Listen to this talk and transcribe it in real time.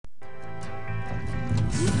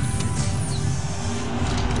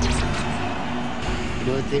You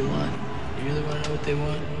know what they want? You really want to know what they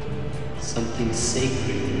want? Something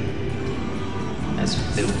sacred. That's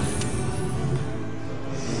what they want.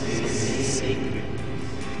 Something sacred.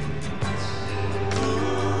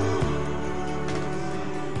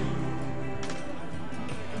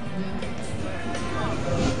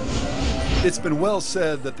 It's been well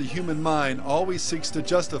said that the human mind always seeks to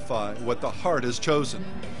justify what the heart has chosen.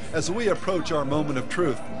 As we approach our moment of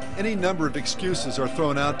truth, any number of excuses are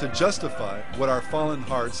thrown out to justify what our fallen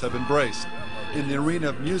hearts have embraced. In the arena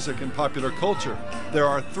of music and popular culture, there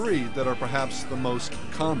are three that are perhaps the most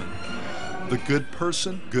common. The good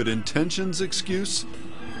person, good intentions excuse,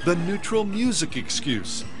 the neutral music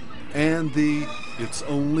excuse, and the it's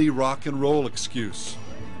only rock and roll excuse.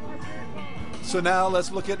 So now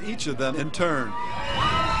let's look at each of them in turn.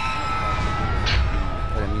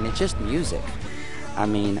 But I mean, it's just music. I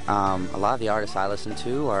mean, a lot of the artists I listen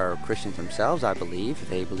to are Christians themselves, I believe.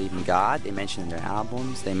 They believe in God. They mention it in their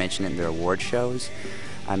albums. They mention it in their award shows.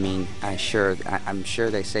 I mean, I'm sure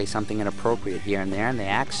they say something inappropriate here and there, and they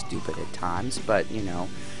act stupid at times. But, you know,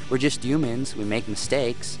 we're just humans. We make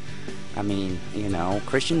mistakes. I mean, you know,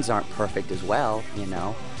 Christians aren't perfect as well, you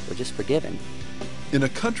know. We're just forgiven. In a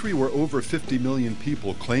country where over 50 million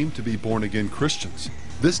people claim to be born-again Christians,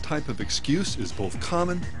 this type of excuse is both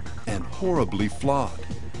common and horribly flawed.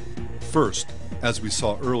 First, as we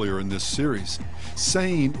saw earlier in this series,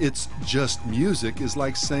 saying it's just music is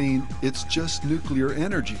like saying it's just nuclear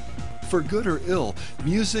energy. For good or ill,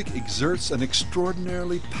 music exerts an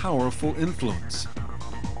extraordinarily powerful influence.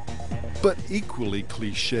 But equally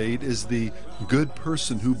cliched is the good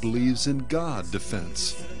person who believes in God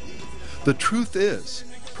defense. The truth is,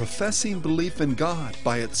 professing belief in God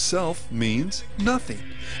by itself means nothing,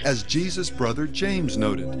 as Jesus' brother James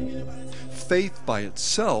noted. Faith by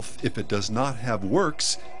itself, if it does not have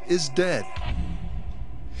works, is dead.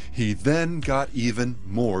 He then got even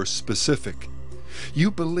more specific.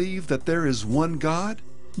 You believe that there is one God?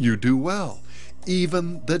 You do well.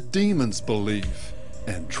 Even the demons believe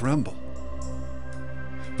and tremble.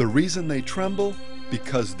 The reason they tremble?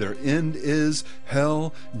 Because their end is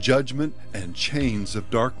hell, judgment, and chains of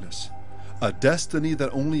darkness. A destiny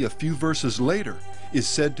that only a few verses later is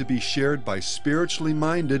said to be shared by spiritually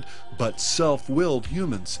minded but self-willed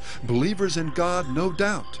humans, believers in God, no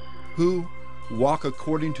doubt, who walk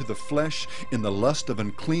according to the flesh in the lust of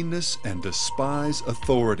uncleanness and despise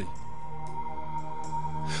authority.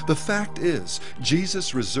 The fact is,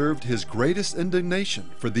 Jesus reserved his greatest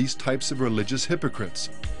indignation for these types of religious hypocrites,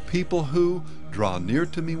 people who draw near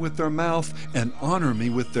to me with their mouth and honor me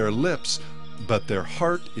with their lips, but their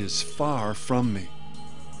heart is far from me.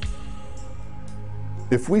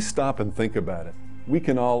 If we stop and think about it, we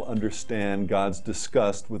can all understand God's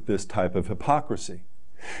disgust with this type of hypocrisy.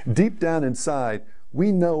 Deep down inside,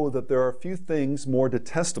 we know that there are few things more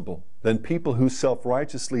detestable than people who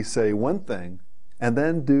self-righteously say one thing and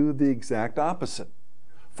then do the exact opposite.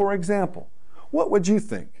 For example, what would you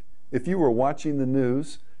think if you were watching the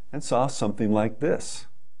news and saw something like this?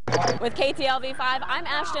 With KTLV5, I'm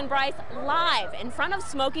Ashton Bryce, live in front of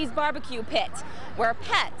Smokey's Barbecue Pit, where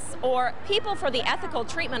Pets, or People for the Ethical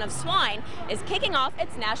Treatment of Swine, is kicking off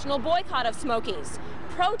its national boycott of Smokey's,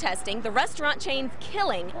 protesting the restaurant chain's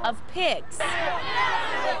killing of pigs.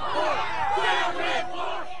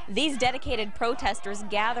 These dedicated protesters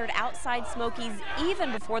gathered outside Smokey's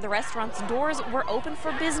even before the restaurant's doors were open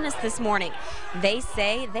for business this morning. They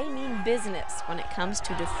say they mean business when it comes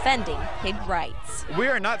to defending pig rights. We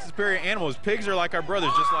are not superior animals. Pigs are like our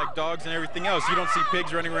brothers, just like dogs and everything else. You don't see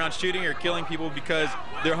pigs running around shooting or killing people because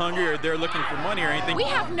they're hungry or they're looking for money or anything. We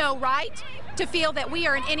have no right to feel that we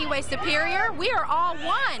are in any way superior. We are all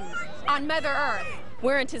one on Mother Earth.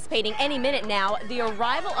 We're anticipating any minute now the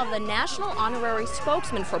arrival of the national honorary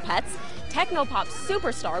spokesman for pets, techno-pop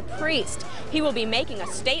superstar Priest. He will be making a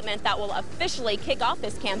statement that will officially kick off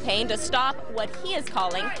this campaign to stop what he is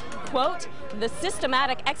calling, quote, the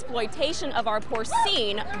systematic exploitation of our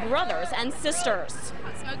porcine brothers and sisters.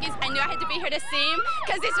 Smokies, I knew I had to be here to see him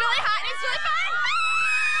because it's really hot and it's really fun.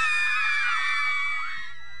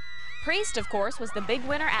 Priest, of course, was the big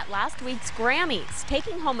winner at last week's Grammys,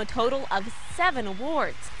 taking home a total of 7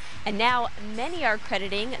 awards. And now many are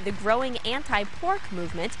crediting the growing anti-pork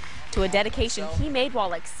movement to a dedication he made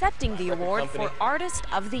while accepting the award for Artist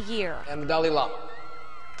of the Year. And the Dalai Lama.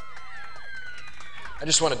 I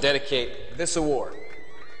just want to dedicate this award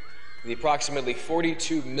to the approximately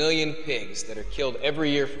 42 million pigs that are killed every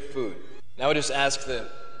year for food. And I would just ask that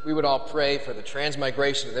we would all pray for the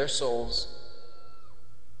transmigration of their souls,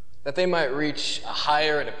 that they might reach a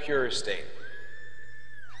higher and a purer state.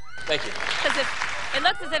 Thank you. It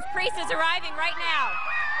looks as if Priest is arriving right now.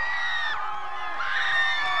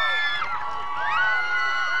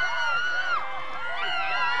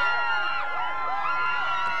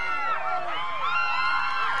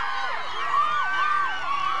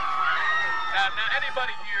 Now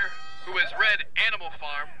anybody here who has read Animal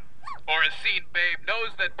Farm or has seen Babe knows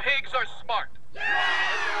that pigs are smart. They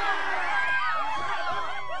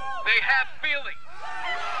have feelings.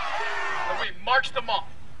 And we march them off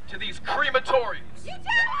to these crematoriums. These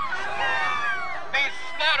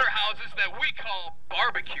slaughterhouses that we call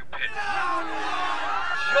barbecue pits.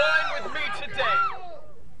 Join with me today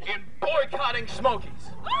in boycotting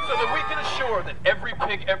Smokies so that we can assure that every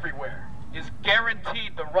pig everywhere is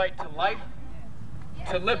guaranteed the right to life,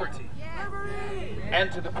 to liberty,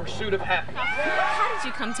 and to the pursuit of happiness. How did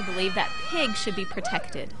you come to believe that pigs should be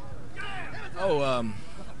protected?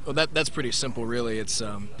 Well, that's pretty simple, really. It's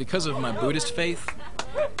because of my Buddhist faith,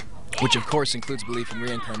 which of course includes belief in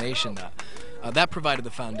reincarnation. That provided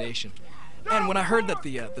the foundation. And when I heard that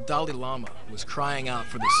the Dalai Lama was crying out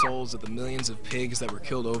for the souls of the millions of pigs that were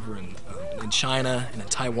killed over in China and in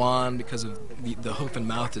Taiwan because of the hoof and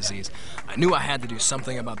mouth disease, I knew I had to do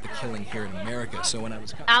something about the killing here in America. So when I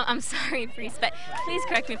was... I'm sorry, priest, but please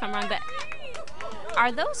correct me if I'm wrong, but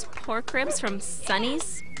are those pork ribs from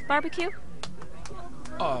Sonny's barbecue?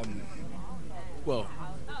 Well,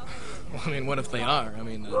 I mean, what if they are? I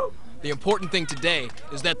mean, the important thing today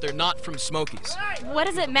is that they're not from Smokies. What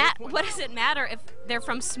does it matter if they're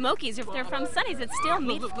from Smokies, if they're from Sonny's? It's still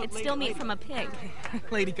meat. It's still meat from a pig.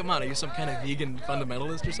 Lady, come on. Are you some kind of vegan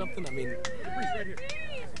fundamentalist or something? I mean...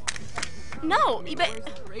 No, but...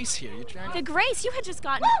 The grace here. You're trying to... The grace? You had just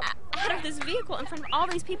gotten out of this vehicle in front of all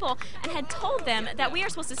these people and had told them that we are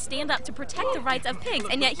supposed to stand up to protect the rights of pigs,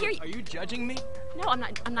 and yet here... Are you judging me? No, I'm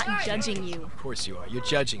not judging you. Of course you are. You're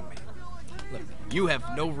judging me. Look, you have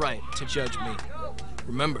no right to judge me.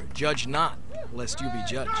 Remember, judge not, lest you be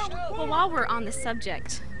judged. Well, while we're on the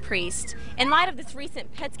subject, priest, in light of this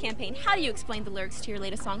recent Pets campaign, how do you explain the lyrics to your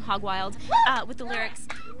latest song, Hog Wild, with the lyrics,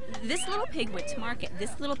 "This little pig went to market,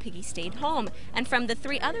 this little piggy stayed home, and from the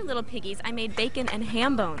 3 other little piggies, I made bacon and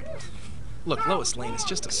ham bone." Look, Lois Lane, it's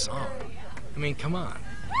just a song. I mean, come on.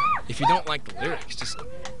 If you don't like the lyrics, just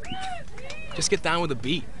get down with the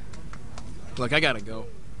beat. Look, I gotta go.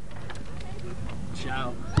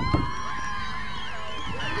 Ciao.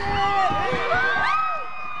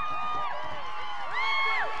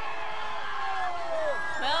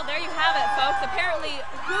 Well, there you have it, folks. Apparently,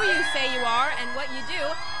 who you say you are and what you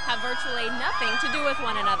do have virtually nothing to do with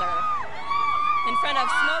one another. In front of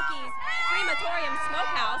Smokey's Crematorium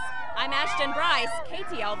Smokehouse, I'm Ashton Bryce,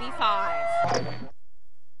 KTLV 5.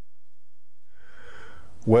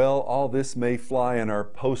 Well, all this may fly in our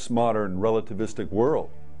postmodern relativistic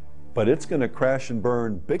world, but it's going to crash and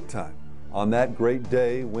burn big time on that great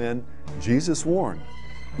day when Jesus warned,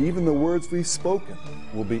 even the words we've spoken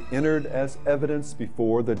will be entered as evidence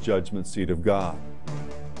before the judgment seat of God.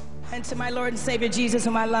 And to my Lord and Savior Jesus,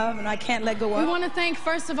 whom I love and I can't let go of. We want to thank,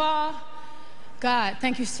 first of all, God.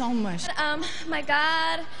 Thank you so much. My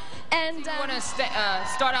God, and I want to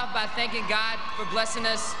start off by thanking God for blessing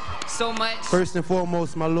us so much. First and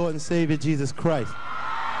foremost, my Lord and Savior Jesus Christ,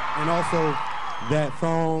 and also that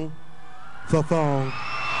thong.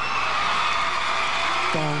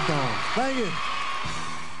 Thank you.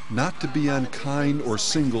 Not to be unkind or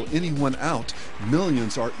single anyone out,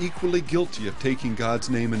 millions are equally guilty of taking God's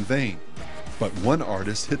name in vain. But one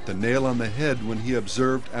artist hit the nail on the head when he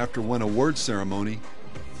observed after one award ceremony,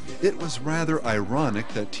 it was rather ironic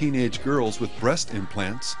that teenage girls with breast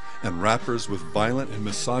implants and rappers with violent and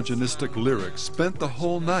misogynistic lyrics spent the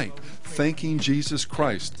whole night thanking Jesus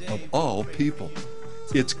Christ of all people.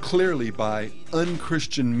 It's clearly by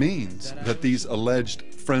unchristian means that these alleged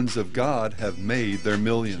friends of God have made their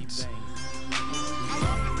millions.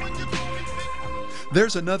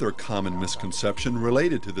 There's another common misconception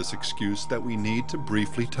related to this excuse that we need to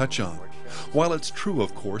briefly touch on. While it's true,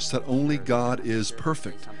 of course, that only God is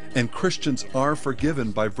perfect, and Christians are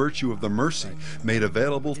forgiven by virtue of the mercy made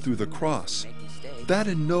available through the cross, that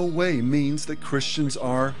in no way means that Christians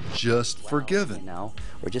are just forgiven. No,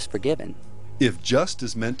 we're just forgiven. If just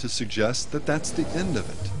is meant to suggest that that's the end of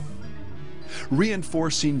it.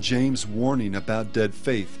 Reinforcing James' warning about dead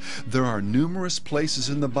faith, there are numerous places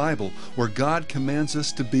in the Bible where God commands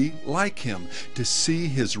us to be like Him, to see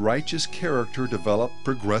His righteous character develop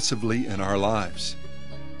progressively in our lives.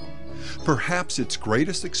 Perhaps its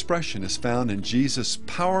greatest expression is found in Jesus'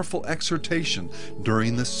 powerful exhortation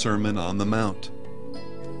during the Sermon on the Mount.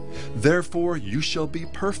 Therefore you shall be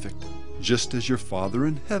perfect, just as your Father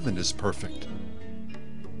in heaven is perfect.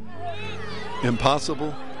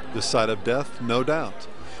 Impossible? The sight of death? No doubt.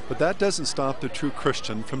 But that doesn't stop the true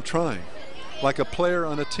Christian from trying. Like a player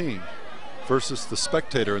on a team versus the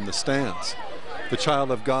spectator in the stands. The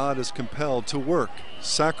child of God is compelled to work,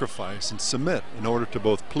 sacrifice, and submit in order to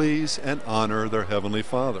both please and honor their Heavenly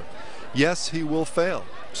Father. Yes, he will fail,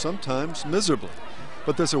 sometimes miserably.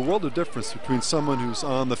 But there's a world of difference between someone who's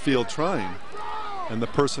on the field trying and the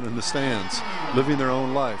person in the stands, living their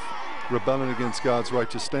own life, rebelling against God's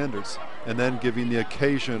righteous standards, and then giving the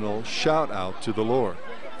occasional shout out to the Lord.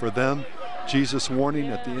 For them, Jesus' warning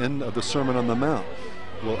at the end of the Sermon on the Mount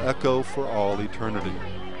will echo for all eternity.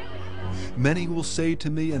 Many will say to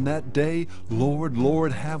me in that day, Lord,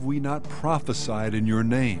 Lord, have we not prophesied in your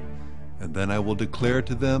name? And then I will declare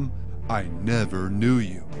to them, I never knew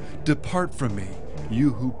you. Depart from me,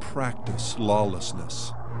 you who practice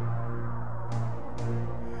lawlessness.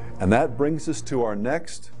 And that brings us to our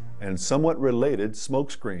next and somewhat related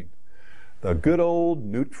smokescreen. The good old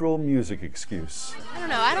neutral music excuse. I don't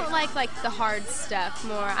know. I don't like the hard stuff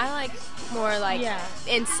more. I like more like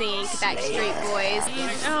NSYNC, Backstreet Boys.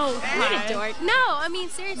 Oh, what a dork. No, I mean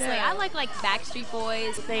seriously. No. I like Backstreet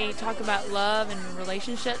Boys. They talk about love and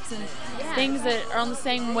relationships and things that are on the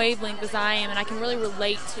same wavelength as I am, and I can really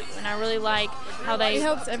relate to. And I really like how they. It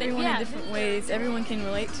helps everyone in different ways. Everyone can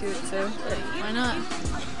relate to it, so why not?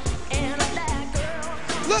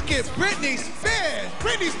 Look at Britney Spears.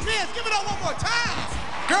 Britney Spears, give it up one more time.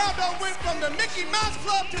 Girl done went from the Mickey Mouse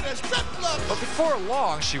Club to the strip club. But before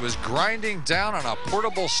long, she was grinding down on a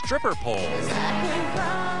portable stripper pole.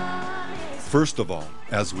 First of all,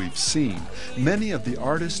 as we've seen, many of the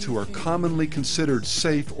artists who are commonly considered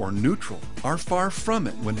safe or neutral are far from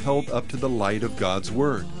it when held up to the light of God's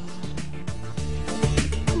Word.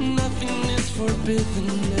 Nothing is forbidden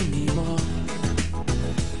anymore.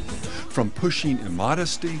 From pushing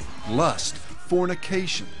immodesty, lust,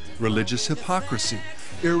 fornication, religious hypocrisy,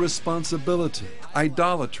 irresponsibility,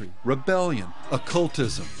 idolatry, rebellion,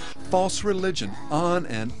 occultism, false religion, on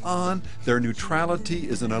and on, their neutrality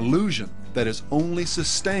is an illusion that is only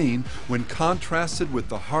sustained when contrasted with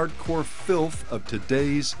the hardcore filth of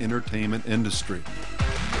today's entertainment industry.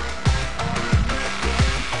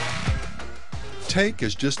 Take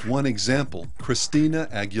as just one example Christina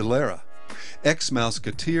Aguilera,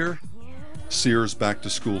 ex-Mouseketeer, Sears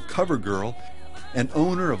back-to-school cover girl, and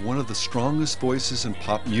owner of one of the strongest voices in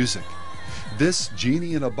pop music. This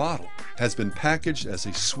genie in a bottle has been packaged as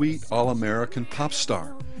a sweet all-American pop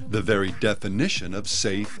star, the very definition of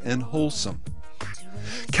safe and wholesome.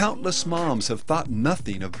 Countless moms have thought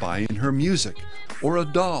nothing of buying her music, or a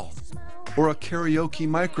doll, or a karaoke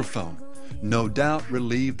microphone, no doubt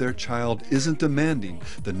relieved their child isn't demanding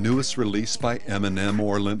the newest release by Eminem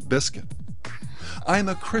or Limp Bizkit. I'm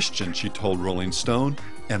a Christian, she told Rolling Stone,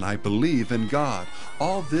 and I believe in God.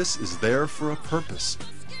 All this is there for a purpose.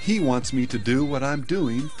 He wants me to do what I'm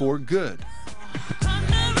doing for good.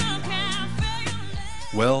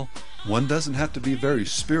 Well, one doesn't have to be very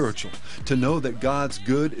spiritual to know that God's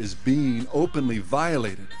good is being openly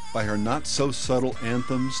violated by her not-so-subtle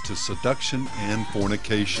anthems to seduction and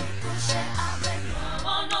fornication.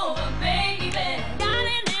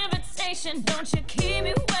 Don't you keep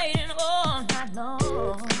me waiting all night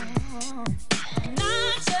long.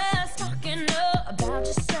 Not just talking about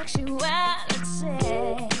your sexuality.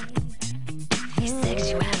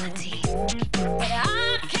 But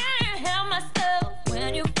I can't help myself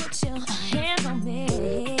when you put your hands on me.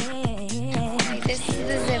 Right, this is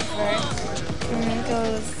the zipper, and it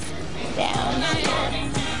goes down.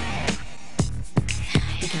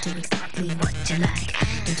 We can do exactly what you like.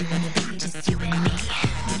 Don't you wanna be just you and me?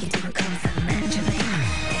 We can do it 'cause I'm naturally.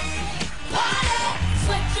 Party,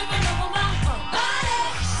 sweat dripping over my body.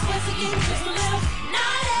 Sweat to get just a little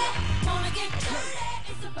naughty. Wanna get dirty.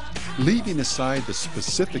 It's about Leaving aside the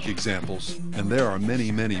specific examples, and there are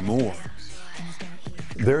many, many more,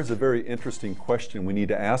 there's a very interesting question we need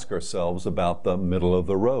to ask ourselves about the middle of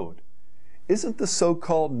the road. Isn't the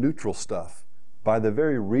so-called neutral stuff, by the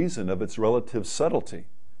very reason of its relative subtlety,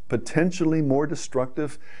 potentially more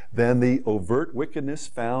destructive than the overt wickedness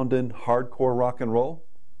found in hardcore rock and roll?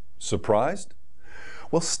 Surprised?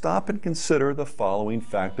 Well, stop and consider the following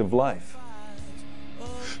fact of life.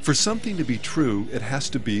 For something to be true, it has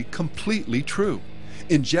to be completely true.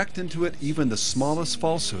 Inject into it even the smallest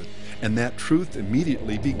falsehood, and that truth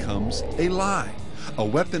immediately becomes a lie, a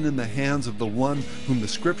weapon in the hands of the one whom the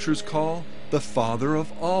Scriptures call the father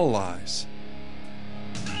of all lies.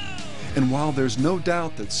 And while there's no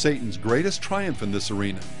doubt that Satan's greatest triumph in this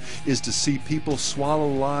arena is to see people swallow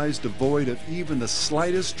lies devoid of even the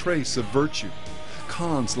slightest trace of virtue,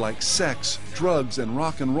 cons like sex, drugs, and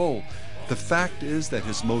rock and roll, the fact is that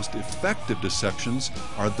his most effective deceptions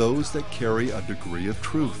are those that carry a degree of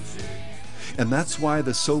truth. And that's why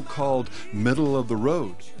the so-called middle of the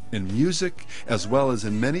road, in music as well as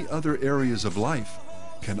in many other areas of life,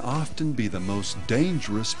 can often be the most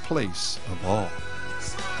dangerous place of all.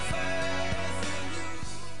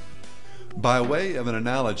 By way of an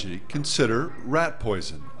analogy, consider rat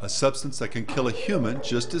poison, a substance that can kill a human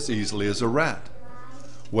just as easily as a rat.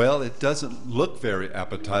 Well, it doesn't look very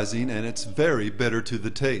appetizing and it's very bitter to the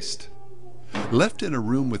taste. Left in a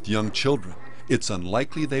room with young children, it's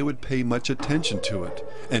unlikely they would pay much attention to it,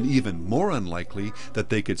 and even more unlikely that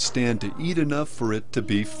they could stand to eat enough for it to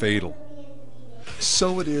be fatal.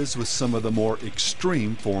 So it is with some of the more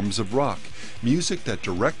extreme forms of rock, music that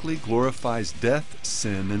directly glorifies death,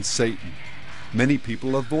 sin, and Satan. Many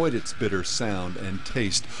people avoid its bitter sound and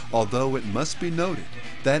taste, although it must be noted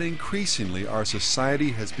that increasingly our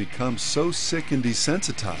society has become so sick and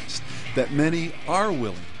desensitized that many are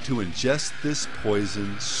willing to ingest this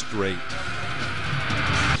poison straight.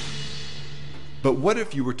 But what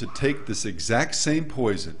if you were to take this exact same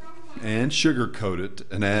poison and sugarcoat it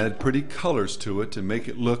and add pretty colors to it to make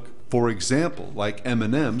it look, for example, like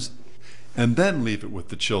M&Ms, and then leave it with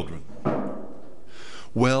the children?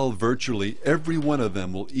 Well, virtually every one of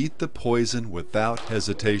them will eat the poison without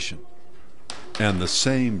hesitation, and the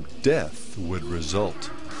same death would result.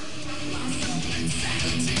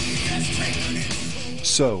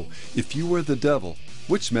 So, if you were the devil,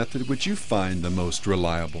 which method would you find the most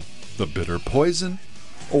reliable? The bitter poison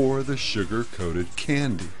or the sugar-coated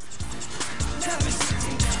candy?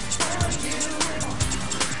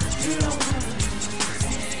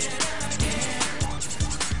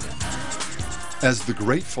 As the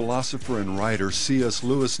great philosopher and writer C.S.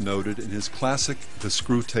 Lewis noted in his classic The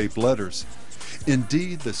Screwtape Letters,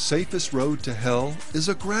 indeed the safest road to hell is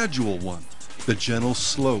a gradual one, the gentle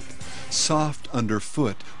slope, soft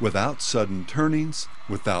underfoot, without sudden turnings,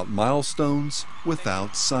 without milestones,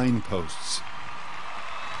 without signposts.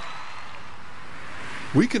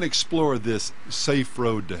 We can explore this safe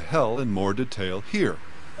road to hell in more detail here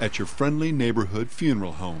at your friendly neighborhood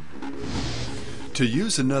funeral home. To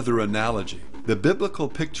use another analogy, the biblical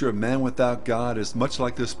picture of man without God is much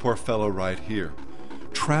like this poor fellow right here,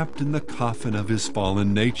 trapped in the coffin of his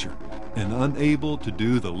fallen nature and unable to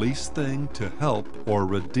do the least thing to help or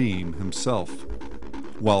redeem himself.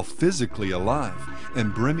 While physically alive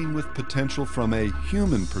and brimming with potential from a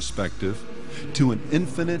human perspective to an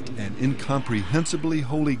infinite and incomprehensibly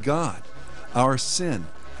holy God, our sin,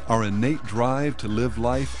 our innate drive to live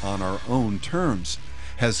life on our own terms,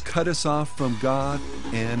 has cut us off from God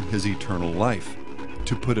and His eternal life.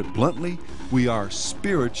 To put it bluntly, we are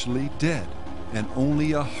spiritually dead and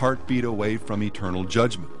only a heartbeat away from eternal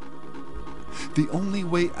judgment. The only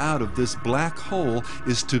way out of this black hole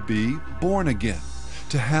is to be born again,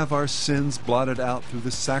 to have our sins blotted out through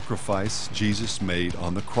the sacrifice Jesus made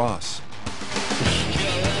on the cross.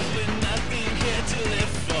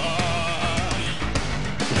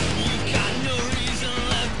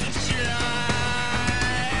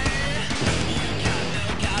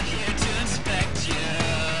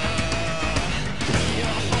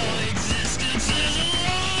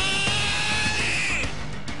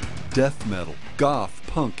 Death metal, goth,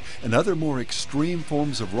 punk, and other more extreme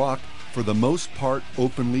forms of rock for the most part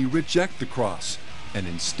openly reject the cross and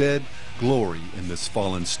instead glory in this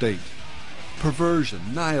fallen state. Perversion,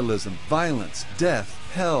 nihilism, violence, death,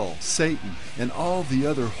 hell, Satan, and all the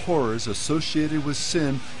other horrors associated with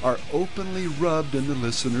sin are openly rubbed in the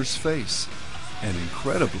listener's face. And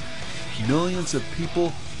incredibly, millions of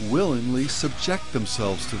people willingly subject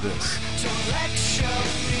themselves to this.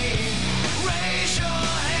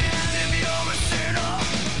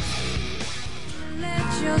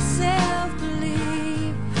 Yourself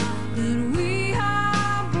believe that we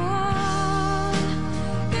are born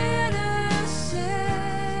innocent.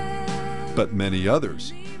 But many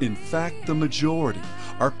others, in fact the majority,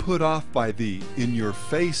 are put off by the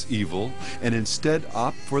in-your-face evil and instead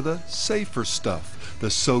opt for the safer stuff,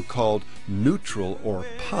 the so-called neutral or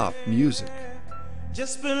pop music.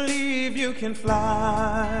 Just believe you can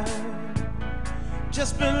fly.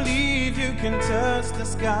 Just believe you can touch the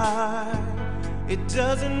sky. It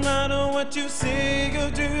doesn't matter what you say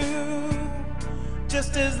or do,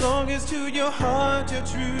 just as long as to your heart you're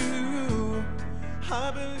true.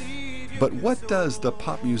 I believe you. But what does the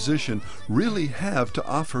pop musician really have to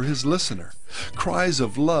offer his listener? Cries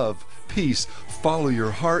of love, peace, follow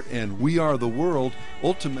your heart, and we are the world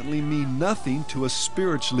ultimately mean nothing to a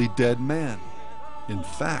spiritually dead man. In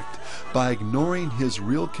fact, by ignoring his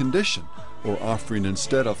real condition, or offering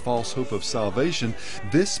instead a false hope of salvation,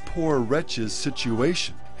 this poor wretch's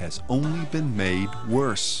situation has only been made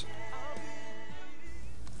worse.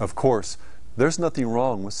 Of course, there's nothing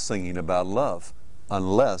wrong with singing about love,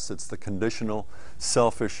 unless it's the conditional,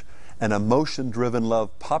 selfish, and emotion-driven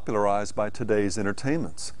love popularized by today's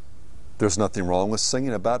entertainments. There's nothing wrong with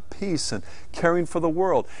singing about peace and caring for the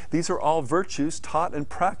world. These are all virtues taught and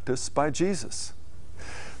practiced by Jesus.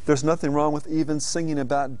 There's nothing wrong with even singing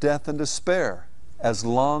about death and despair, as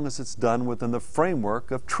long as it's done within the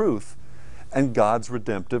framework of truth and God's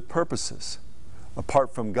redemptive purposes.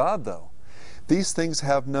 Apart from God, though, these things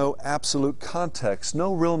have no absolute context,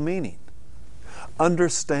 no real meaning.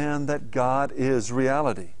 Understand that God is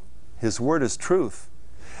reality. His Word is truth.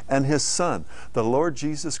 And His Son, the Lord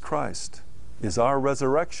Jesus Christ, is our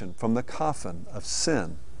resurrection from the coffin of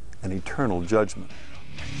sin and eternal judgment.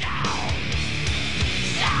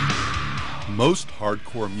 Most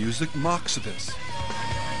hardcore music mocks this.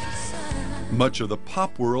 Much of the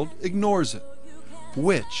pop world ignores it.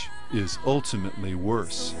 Which is ultimately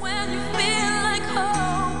worse? When you feel like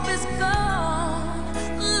hope is gone,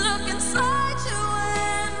 look inside you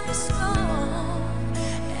and be strong,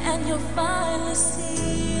 and you'll finally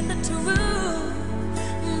see the truth,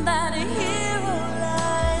 that a hero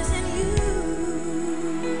lies in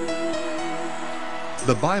you.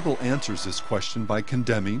 The Bible answers this question by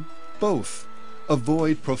condemning both.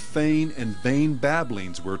 Avoid profane and vain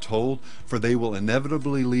babblings, we're told, for they will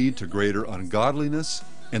inevitably lead to greater ungodliness,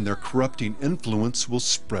 and their corrupting influence will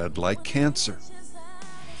spread like cancer.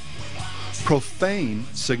 Profane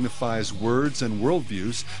signifies words and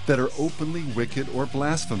worldviews that are openly wicked or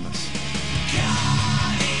blasphemous.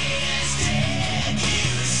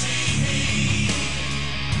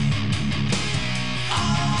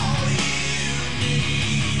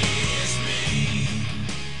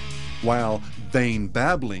 While vain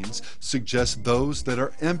babblings suggest those that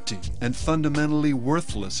are empty and fundamentally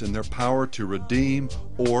worthless in their power to redeem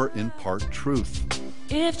or impart truth.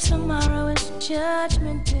 If tomorrow is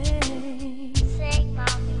Judgment Day, sing,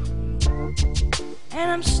 Mommy, and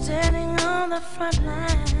I'm standing on the front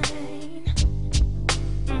line,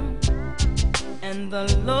 and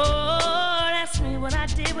the Lord asks me what I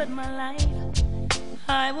did with my life,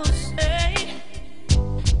 I will say,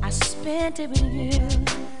 I spent it with you.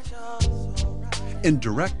 In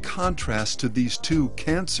direct contrast to these two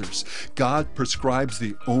cancers, God prescribes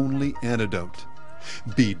the only antidote.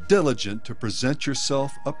 Be diligent to present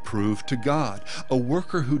yourself approved to God, a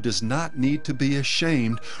worker who does not need to be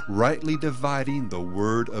ashamed, rightly dividing the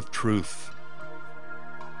word of truth.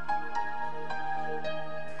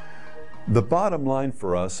 The bottom line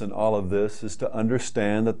for us in all of this is to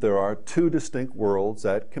understand that there are two distinct worlds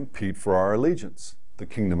that compete for our allegiance, the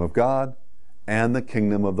kingdom of God and the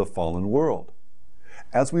kingdom of the fallen world.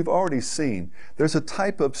 As we've already seen, there's a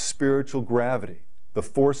type of spiritual gravity, the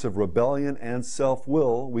force of rebellion and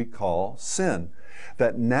self-will we call sin,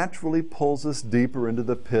 that naturally pulls us deeper into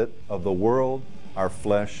the pit of the world, our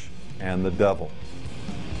flesh, and the devil.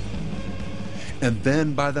 And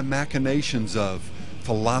then by the machinations of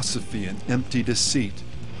philosophy and empty deceit,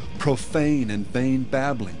 profane and vain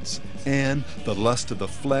babblings, and the lust of the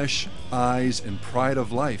flesh, eyes, and pride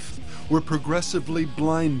of life, we're progressively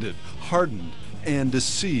blinded, hardened, and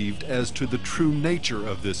deceived as to the true nature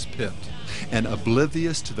of this pit, and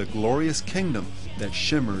oblivious to the glorious kingdom that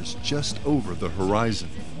shimmers just over the horizon.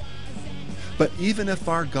 But even if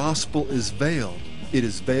our gospel is veiled, it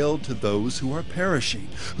is veiled to those who are perishing,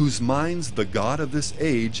 whose minds the God of this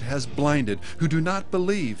age has blinded, who do not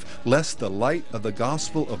believe, lest the light of the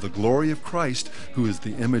gospel of the glory of Christ, who is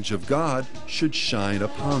the image of God, should shine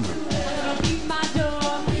upon them.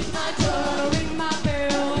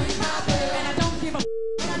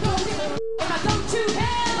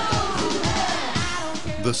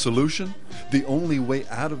 The solution? The only way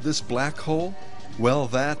out of this black hole? Well,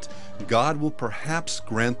 that God will perhaps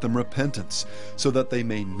grant them repentance, so that they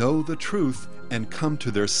may know the truth and come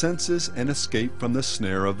to their senses and escape from the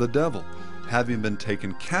snare of the devil, having been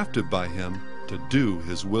taken captive by him to do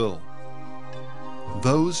his will.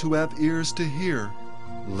 Those who have ears to hear,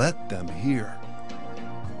 let them hear.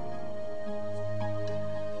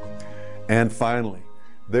 And finally,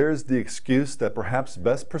 there's the excuse that perhaps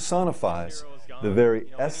best personifies the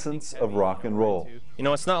very essence of rock and roll. You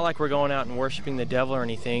know, it's not like we're going out and worshiping the devil or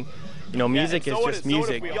anything. You know, music is just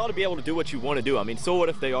music. You ought to be able to do what you want to do. I mean, so what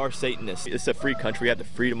if they are Satanists? It's a free country. We have the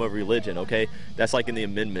freedom of religion, okay? That's like in the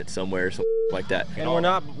amendment somewhere, something like that. And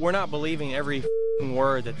we're not believing every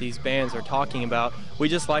word that these bands are talking about. We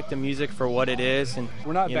just like the music for what it is. And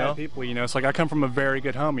we're not bad people, you know. It's like I come from a very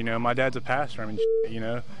good home, you know. My dad's a pastor, I mean, you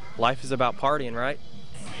know. Life is about partying, right?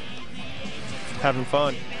 Having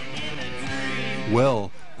fun.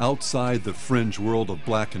 Well, outside the fringe world of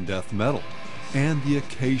black and death metal and the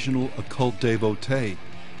occasional occult devotee,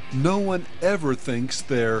 no one ever thinks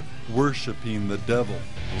they're worshiping the devil.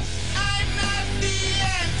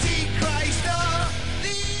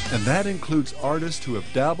 And that includes artists who have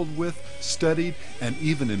dabbled with, studied, and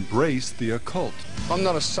even embraced the occult. I'm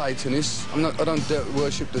not a Satanist. I don't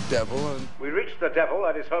worship the devil. We reached the devil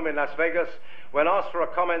at his home in Las Vegas. When asked for a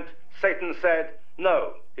comment, Satan said,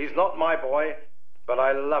 "No, he's not my boy, but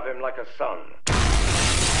I love him like a son."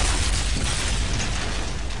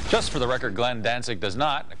 Just for the record, Glenn Danzig does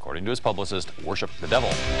not, according to his publicist, worship the devil.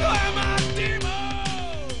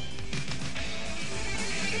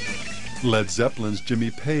 Led Zeppelin's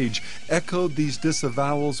Jimmy Page echoed these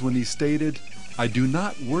disavowals when he stated, "I do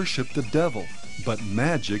not worship the devil, but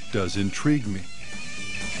magic does intrigue me."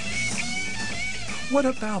 What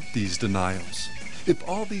about these denials? If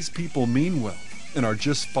all these people mean well and are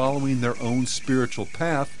just following their own spiritual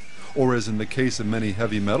path, or as in the case of many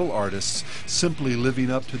heavy metal artists, simply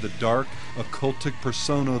living up to the dark, occultic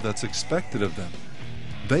persona that's expected of them,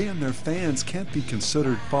 they and their fans can't be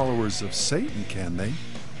considered followers of Satan, can they?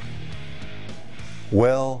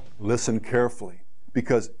 Well, listen carefully,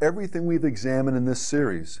 because everything we've examined in this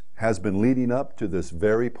series has been leading up to this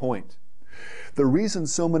very point. The reason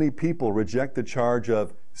so many people reject the charge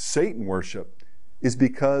of Satan worship is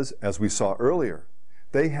because, as we saw earlier,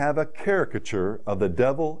 they have a caricature of the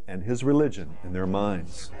devil and his religion in their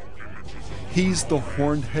minds. He's the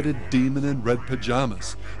horn-headed demon in red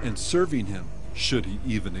pajamas, and serving him, should he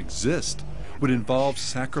even exist, would involve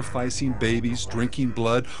sacrificing babies, drinking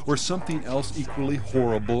blood, or something else equally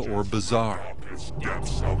horrible or bizarre.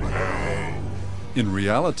 In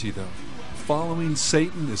reality, though, following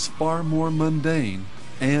Satan is far more mundane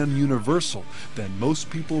and universal than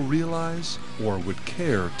most people realize or would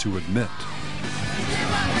care to admit.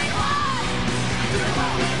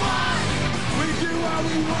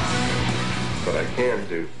 But I can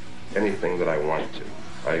do anything that I want to.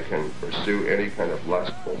 I can pursue any kind of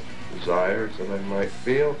lustful desires that I might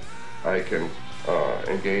feel. I can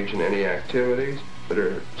engage in any activities that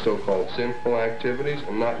are so-called sinful activities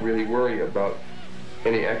and not really worry about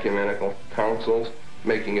any ecumenical councils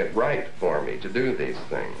making it right for me to do these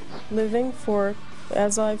things. Living for,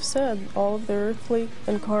 as I've said, all of the earthly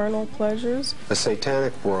and carnal pleasures. The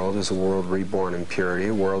satanic world is a world reborn in purity,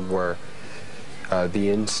 a world where the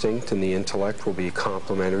instinct and the intellect will be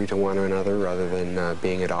complementary to one another rather than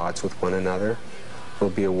being at odds with one another. It will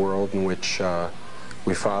be a world in which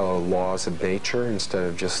we follow laws of nature instead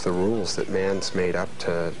of just the rules that man's made up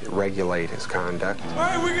to regulate his conduct. All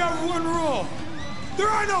right, we got one rule. There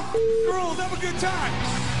are no rules. Have a good time.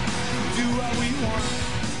 Do what we want.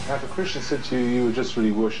 If a Christian said to you, you were just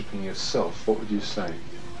really worshiping yourself, what would you say?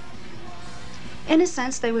 In a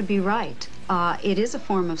sense, they would be right. It is a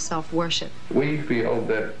form of self-worship. We feel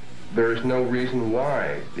that there is no reason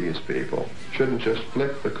why these people shouldn't just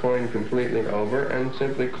flip the coin completely over and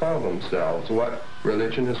simply call themselves what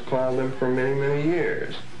religion has called them for many, many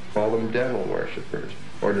years. Call them devil worshippers,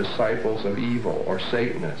 or disciples of evil, or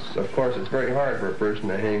Satanists. Of course, it's very hard for a person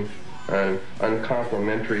to hang an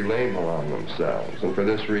uncomplimentary label on themselves, and for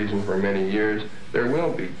this reason, for many years, there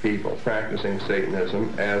will be people practicing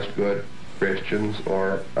Satanism as good Christians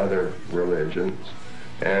or other religions,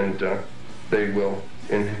 and they will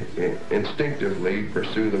instinctively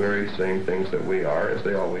pursue the very same things that we are, as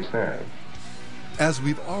they always have. As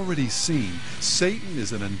we've already seen, Satan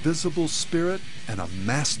is an invisible spirit and a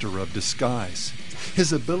master of disguise.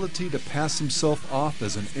 His ability to pass himself off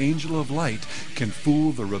as an angel of light can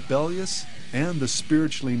fool the rebellious and the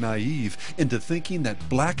spiritually naive into thinking that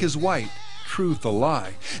black is white, truth a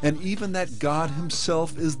lie, and even that God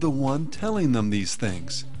himself is the one telling them these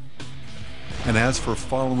things. And as for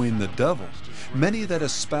following the devil, many that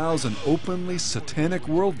espouse an openly satanic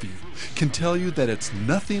worldview can tell you that it's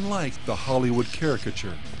nothing like the Hollywood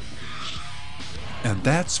caricature. And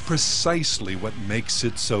that's precisely what makes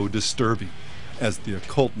it so disturbing, as the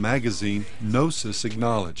occult magazine Gnosis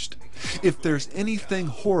acknowledged. If there's anything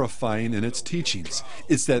horrifying in its teachings,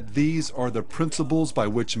 it's that these are the principles by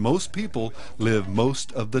which most people live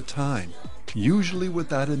most of the time, usually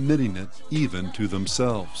without admitting it even to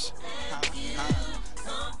themselves.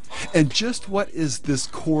 And just what is this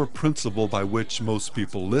core principle by which most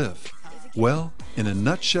people live? Well, in a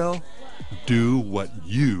nutshell, do what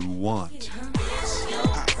you want.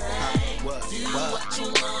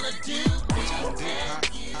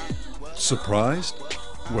 Surprised?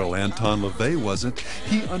 Well, Anton LaVey wasn't.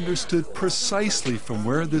 He understood precisely from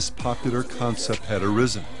where this popular concept had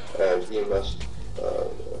arisen. And he must,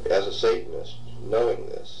 as a Satanist, knowing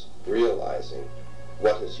this, realizing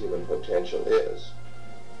what his human potential is,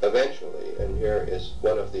 eventually, and here is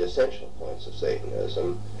one of the essential points of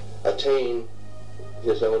Satanism, attain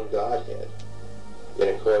his own Godhead in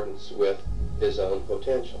accordance with his own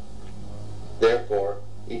potential. Therefore,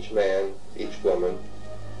 each man, each woman,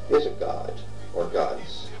 is a god or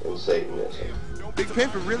gods in Satanism. Big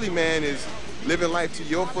Pimpin' really, man, is living life to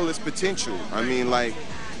your fullest potential. I mean, like,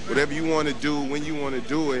 whatever you want to do, when you want to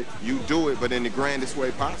do it, you do it, but in the grandest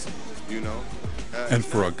way possible, you know? And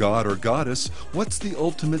for a god or goddess, what's the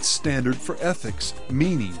ultimate standard for ethics,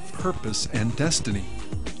 meaning, purpose, and destiny?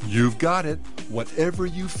 You've got it. Whatever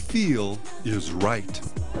you feel is right.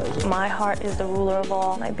 My heart is the ruler of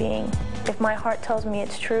all my being. If my heart tells me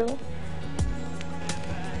it's true,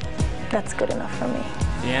 that's good enough for me.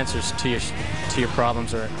 The answers to your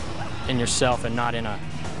problems are in yourself and not in a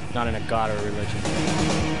god or a religion.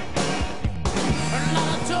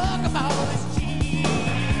 Talk about is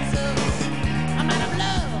Jesus, a man of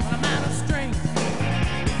love and a man of strength.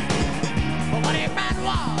 But what he ran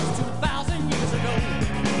was 2,000 years ago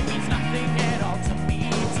means nothing at all to me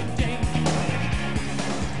today.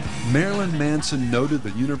 Marilyn Manson noted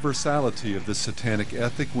the universality of the satanic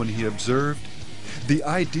ethic when he observed, "The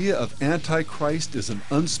idea of Antichrist is an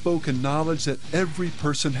unspoken knowledge that every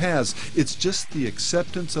person has. It's just the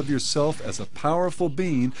acceptance of yourself as a powerful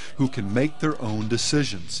being who can make their own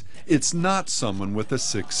decisions. It's not someone with a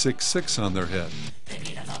 666 on their head."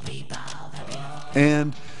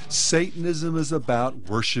 And Satanism is about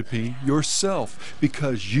worshiping yourself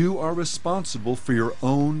because you are responsible for your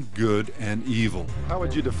own good and evil. What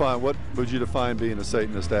would you define being a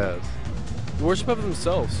Satanist as? Worship of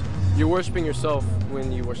themselves. You're worshiping yourself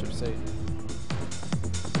when you worship Satan.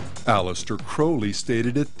 Aleister Crowley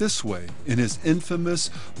stated it this way in his infamous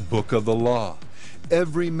Book of the Law: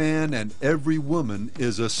 "Every man and every woman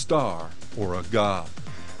is a star or a god."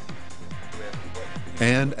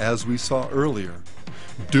 And as we saw earlier,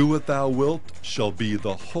 "Do what thou wilt shall be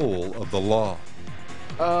the whole of the law."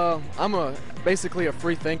 I'm basically a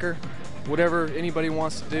free thinker. Whatever anybody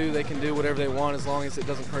wants to do, they can do whatever they want as long as it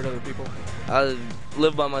doesn't hurt other people. I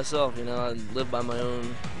live by myself, you know. I live by my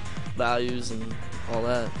own values and all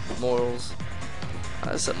that, morals.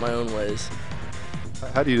 I set my own ways.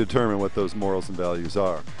 How do you determine what those morals and values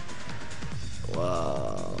are?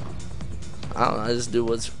 Well, I don't know. I just do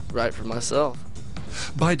what's right for myself.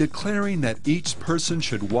 By declaring that each person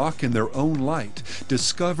should walk in their own light,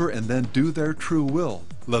 discover and then do their true will,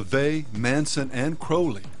 LaVey, Manson, and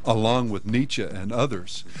Crowley, along with Nietzsche and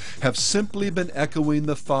others, have simply been echoing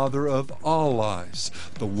the father of all lies,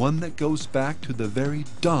 the one that goes back to the very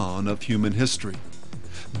dawn of human history.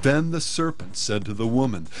 Then the serpent said to the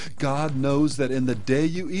woman, "God knows that in the day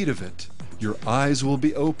you eat of it, your eyes will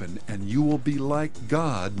be open, and you will be like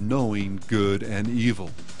God, knowing good and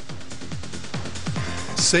evil."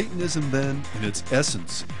 Satanism, then, in its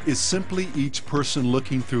essence, is simply each person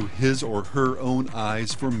looking through his or her own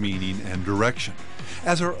eyes for meaning and direction.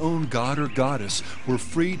 As our own god or goddess, we're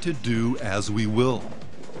free to do as we will.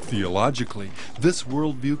 Theologically, this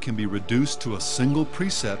worldview can be reduced to a single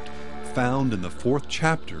precept found in the 4th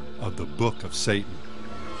chapter of the Book of Satan.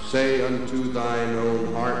 Say unto thine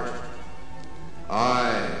own heart,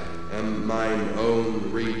 I am mine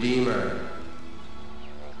own Redeemer.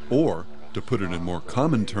 Or, to put it in more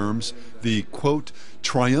common terms, the, quote,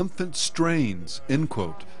 triumphant strains, end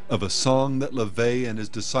quote, of a song that LaVey and his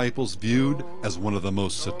disciples viewed as one of the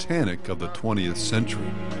most satanic of the 20th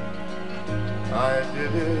century. I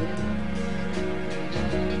did it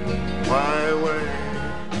my way.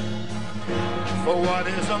 For what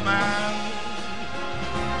is a man?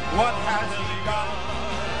 What has he got?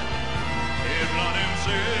 If not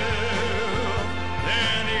himself,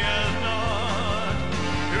 then he has not.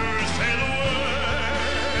 You say the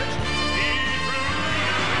words he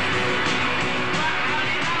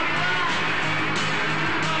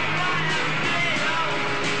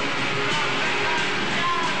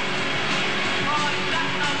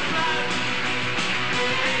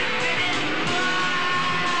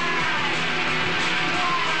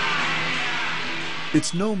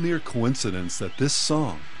It's no mere coincidence that this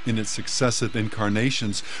song, in its successive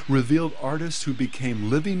incarnations, revealed artists who became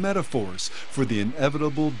living metaphors for the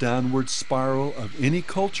inevitable downward spiral of any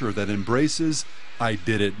culture that embraces "I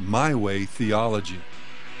did it my way" theology.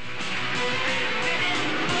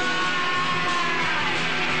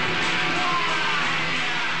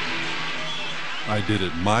 I did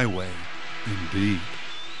it my way, indeed.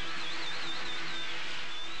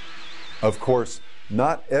 Of course,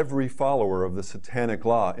 not every follower of the satanic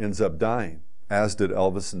law ends up dying, as did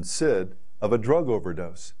Elvis and Sid, of a drug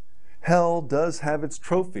overdose. Hell does have its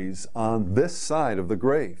trophies on this side of the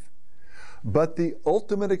grave. But the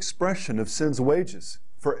ultimate expression of sin's wages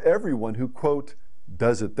for everyone who, quote,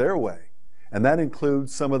 does it their way, and that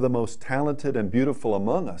includes some of the most talented and beautiful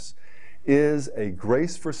among us, is a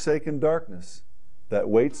grace-forsaken darkness that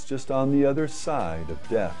waits just on the other side of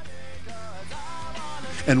death.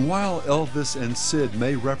 And while Elvis and Sid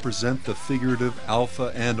may represent the figurative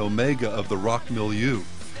alpha and omega of the rock milieu,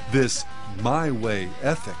 this my way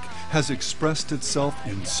ethic has expressed itself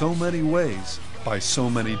in so many ways by so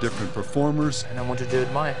many different performers. And I want to do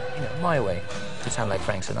it my way, to sound like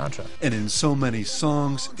Frank Sinatra. And in so many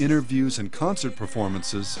songs, interviews, and concert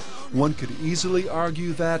performances, one could easily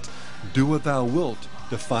argue that Do What Thou Wilt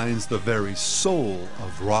defines the very soul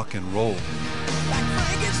of rock and roll.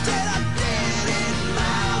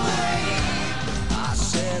 I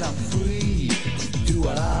said I'm free, do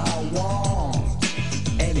what I want,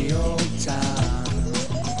 any old time.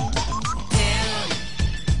 Do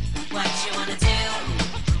what you wanna do,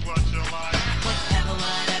 what you like, whatever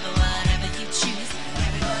you choose.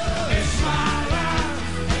 It's my life,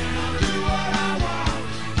 and I'll do what I want.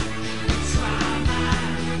 It's my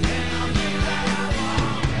mind, and I'll do what I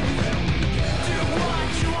want. Do what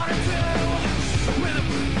you wanna do,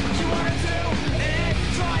 what you wanna do, and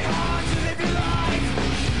try hard to live your life.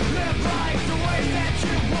 Live life the way that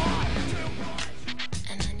you want.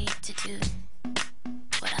 And I need to do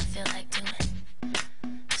what I feel like doing.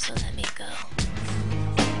 So let me go.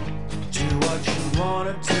 Do what you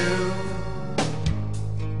wanna do.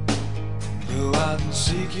 Go out and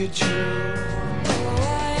seek your truth.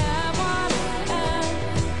 I am what I am.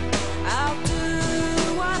 I'll do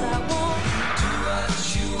what I want. Do what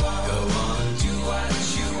you want. Go on, do what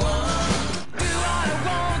you want. Do what I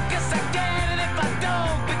want, guess I can, and if I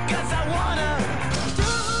don't, because I wanna.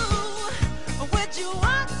 Do what you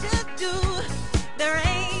want to do. There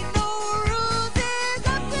ain't no rules, it's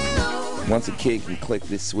up to you. Once a kid can click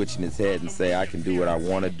this switch in his head and say, I can do what I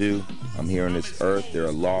want to do, I'm here on this earth, there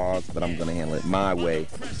are laws, but I'm going to handle it my way,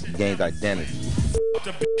 he gains identity.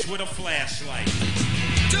 The bitch with a flashlight.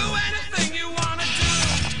 Do anything you wanna do.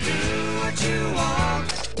 Do what you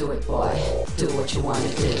want. Do it, boy. Do what you want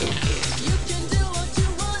to do. You can do what you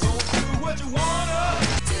wanna. Do what you wanna.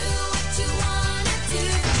 Do what you wanna do.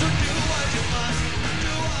 So do what you must.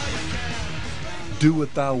 Do what you can. Do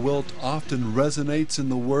What Thou Wilt often resonates in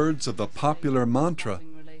the words of the popular mantra,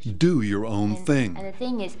 do your own thing. And the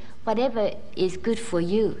thing is, whatever is good for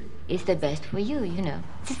you is the best for you, you know.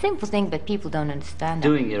 It's a simple thing, but people don't understand that.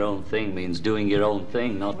 Doing your own thing means doing your own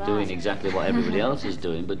thing, not doing exactly what everybody else is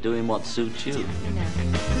doing, but doing what suits you.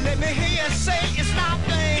 Let me hear you say it's my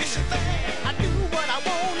thing. It's your thing. I do what I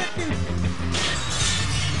wanna do.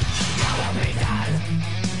 I wanna be done.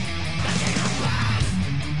 I think I'm right.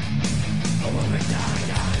 I wanna be done.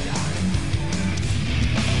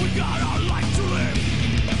 We got our life to live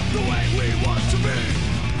the way we want to be.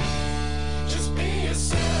 Just be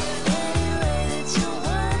yourself. Any way that you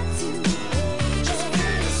want to. Just be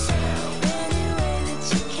yourself. Any way that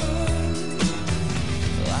you can.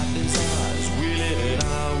 Life is ours, we live it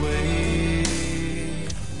our way.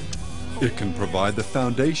 It can provide the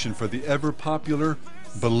foundation for the ever popular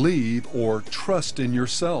believe or trust in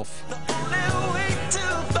yourself.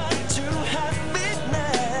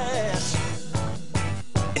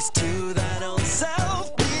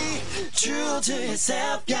 To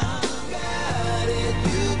yourself, you got it.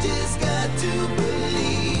 You just got to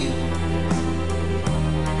believe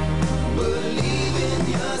in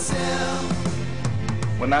yourself.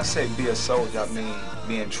 When I say be a soldier, I mean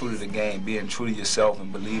being true to the game, being true to yourself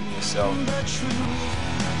and believing in yourself. The truth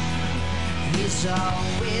is all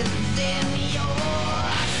within yourself.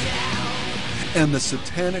 And the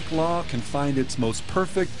satanic law can find its most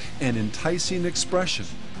perfect and enticing expression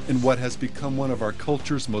in what has become one of our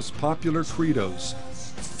culture's most popular credos,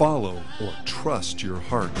 follow or trust your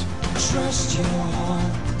heart. Trust your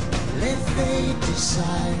heart, let fate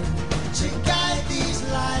decide to guide these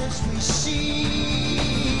lives we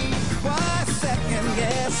see. Why second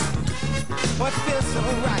guess what feels so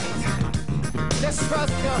right? Let's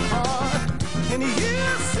trust your heart and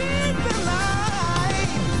you'll see the light.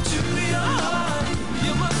 To your heart,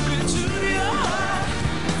 you must be to your heart.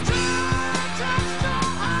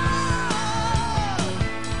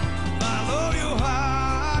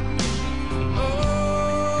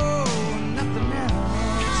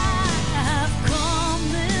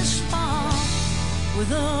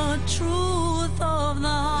 The truth of the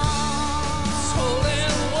heart. Soul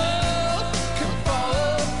and world can fall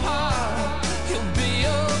apart. You'll be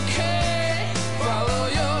okay. Follow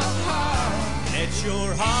your heart. Let your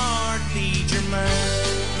heart lead your mind.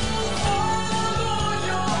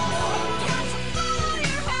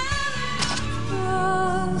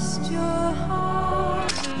 Trust your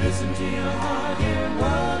heart. Listen to your heart. Hear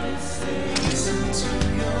what it says. Listen to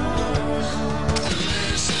your heart.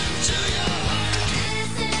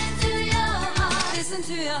 Listen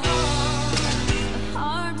to your heart, the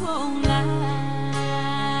heart won't lie.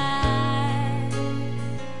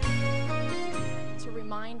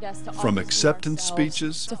 access to From always be acceptance ourselves,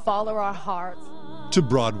 speeches to follow our hearts. to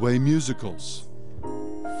Broadway musicals.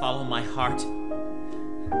 Follow my heart.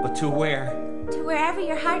 But to where? To wherever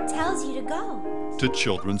your heart tells you to go. To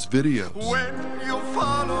children's videos. When you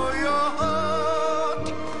follow your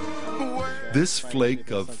heart. This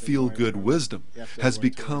flake of feel-good wisdom has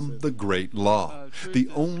become the great law, the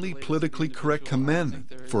only politically correct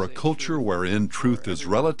commandment for a culture wherein truth is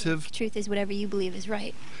relative, Truth is whatever you believe is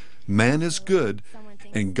right. man is good,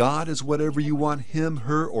 and God is whatever you want him,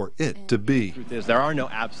 her, or it to be. Truth is, there are no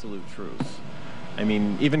absolute truths. I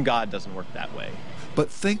mean, even God doesn't work that way. But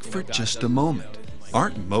think for just a moment.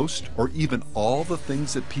 Aren't most or even all the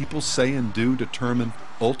things that people say and do determined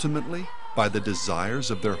ultimately by the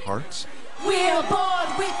desires of their hearts? We're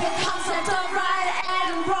born with the concept of right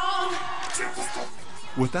and wrong.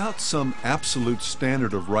 Without some absolute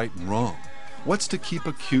standard of right and wrong, what's to keep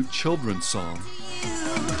a cute children's song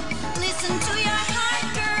Listen to your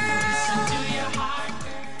heart, girl.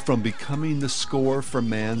 from becoming the score for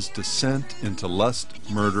man's descent into lust,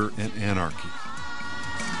 murder, and anarchy?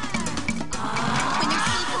 When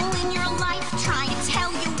there's people in your life trying to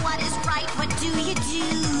tell you what is right, what do you do?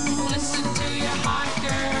 Listen to your heart,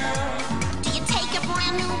 girl. Do you take a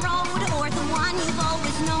brand new road or the one you've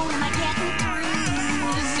always known? Am I getting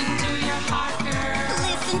through? Listen to your heart, girl.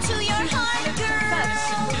 Listen to your heart, girl.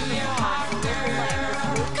 Listen to your heart,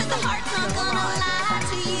 girl. 'Cause the heart's not gonna lie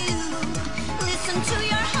to you. Listen to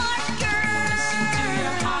your heart, girl. Listen to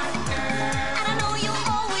your heart, girl. And I know you'll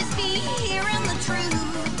always be hearing the truth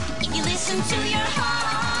if you listen to your heart.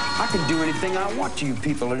 I can do anything I want to you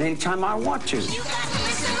people at any time I want to. You gotta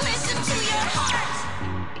listen to your heart.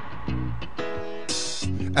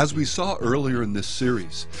 As we saw earlier in this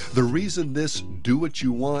series, the reason this do what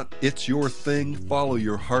you want, it's your thing, follow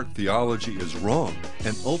your heart theology is wrong,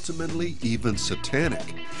 and ultimately even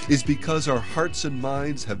satanic, is because our hearts and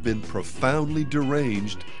minds have been profoundly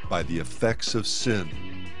deranged by the effects of sin.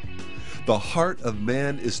 The heart of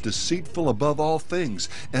man is deceitful above all things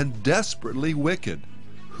and desperately wicked.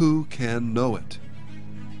 Who can know it?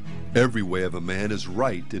 Every way of a man is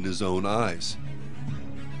right in his own eyes.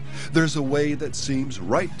 There's a way that seems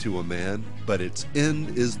right to a man, but its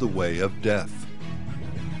end is the way of death.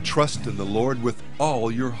 Trust in the Lord with all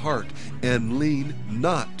your heart, and lean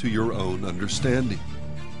not to your own understanding.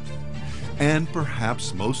 And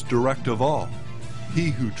perhaps most direct of all,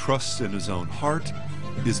 he who trusts in his own heart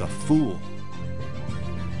is a fool.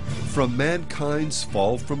 From mankind's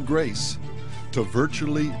fall from grace to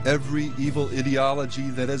virtually every evil ideology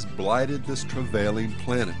that has blighted this travailing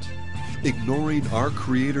planet, ignoring our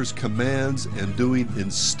Creator's commands and doing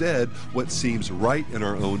instead what seems right in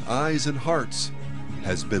our own eyes and hearts,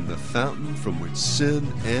 has been the fountain from which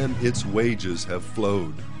sin and its wages have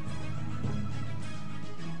flowed.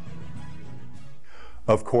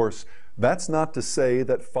 Of course, that's not to say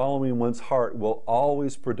that following one's heart will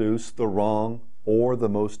always produce the wrong or the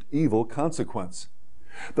most evil consequence.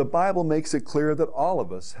 The Bible makes it clear that all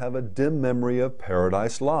of us have a dim memory of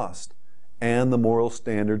paradise lost and the moral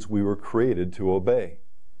standards we were created to obey.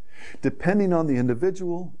 Depending on the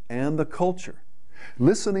individual and the culture,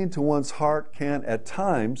 listening to one's heart can at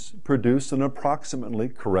times produce an approximately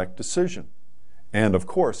correct decision. And of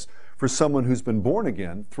course, for someone who's been born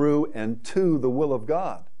again through and to the will of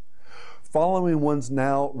God, following one's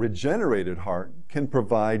now regenerated heart can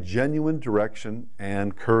provide genuine direction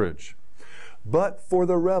and courage. But for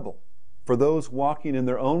the rebel, for those walking in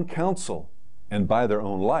their own counsel and by their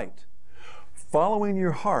own light, following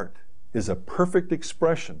your heart is a perfect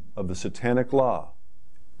expression of the satanic law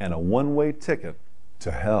and a one-way ticket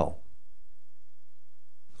to hell.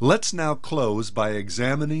 Let's now close by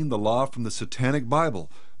examining the law from the Satanic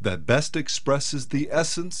Bible that best expresses the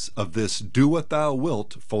essence of this do what thou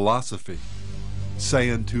wilt philosophy,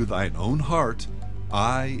 saying to thine own heart,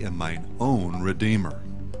 I am mine own Redeemer.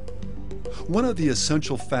 One of the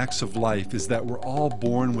essential facts of life is that we're all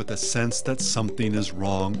born with a sense that something is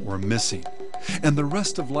wrong or missing, and the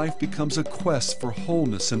rest of life becomes a quest for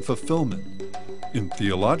wholeness and fulfillment. In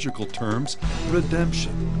theological terms,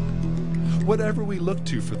 redemption. Whatever we look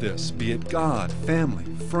to for this, be it God, family,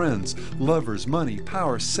 friends, lovers, money,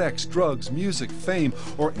 power, sex, drugs, music, fame,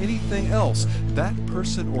 or anything else, that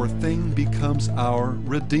person or thing becomes our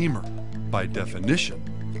Redeemer, by definition,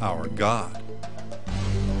 our God.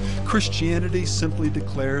 Christianity simply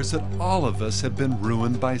declares that all of us have been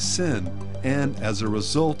ruined by sin and, as a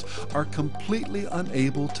result, are completely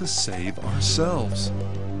unable to save ourselves.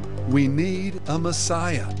 We need a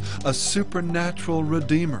Messiah, a supernatural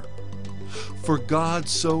Redeemer. For God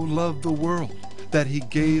so loved the world that He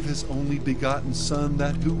gave His only begotten Son,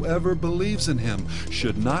 that whoever believes in Him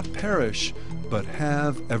should not perish, but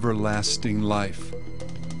have everlasting life.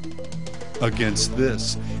 Against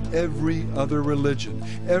this, every other religion,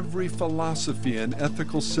 every philosophy and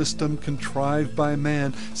ethical system contrived by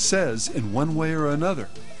man says in one way or another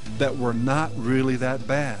that we're not really that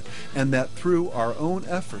bad, and that through our own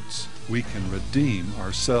efforts we can redeem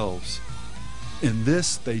ourselves. In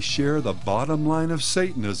this, they share the bottom line of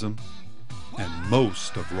Satanism and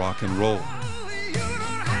most of rock and roll.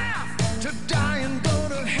 To die and go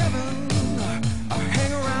to heaven, or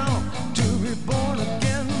hang around to be born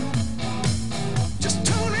again. Just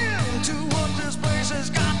tune in to what this place has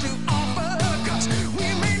got to offer, 'cause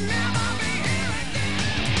we may never be here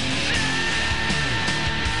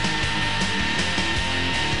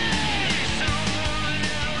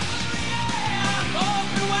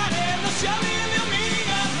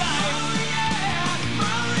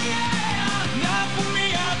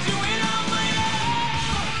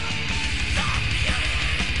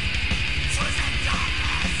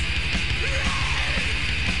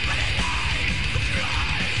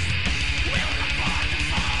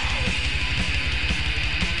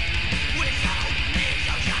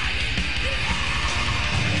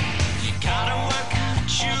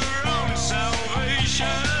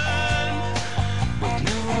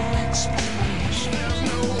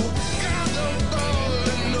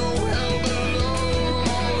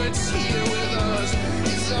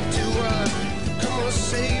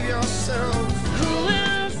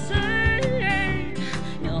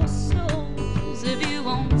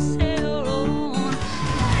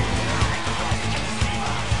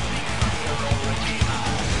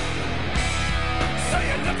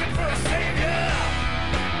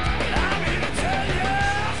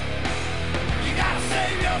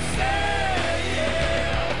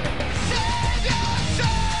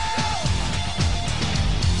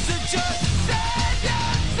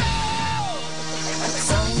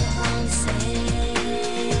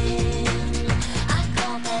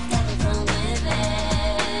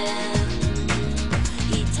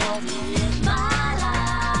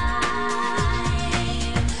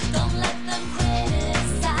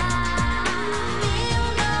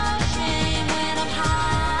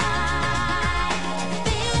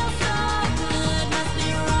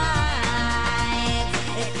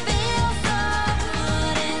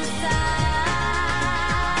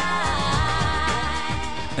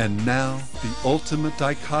And now, the ultimate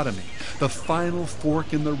dichotomy, the final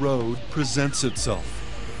fork in the road, presents itself.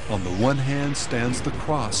 On the one hand stands the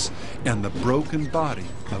cross and the broken body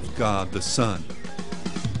of God the Son.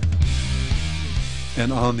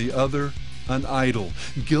 And on the other, an idol,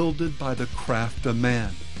 gilded by the craft of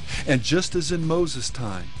man. And just as in Moses'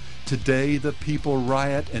 time, today the people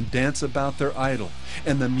riot and dance about their idol,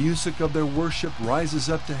 and the music of their worship rises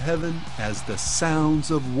up to heaven as the sounds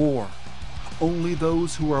of war. Only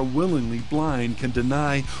those who are willingly blind can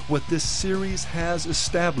deny what this series has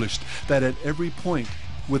established, that at every point,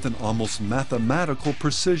 with an almost mathematical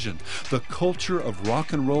precision, the culture of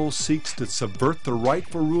rock and roll seeks to subvert the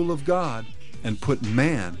rightful rule of God and put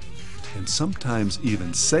man, and sometimes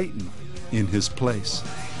even Satan, in his place.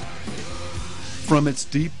 From its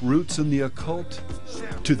deep roots in the occult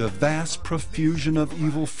to the vast profusion of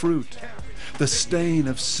evil fruit, the stain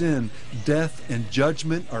of sin, death, and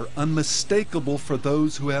judgment are unmistakable for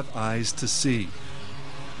those who have eyes to see.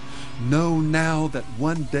 Know now that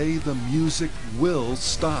one day the music will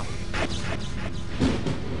stop.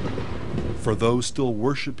 For those still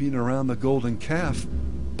worshiping around the golden calf,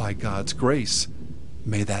 by God's grace,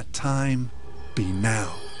 may that time be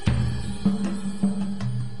now.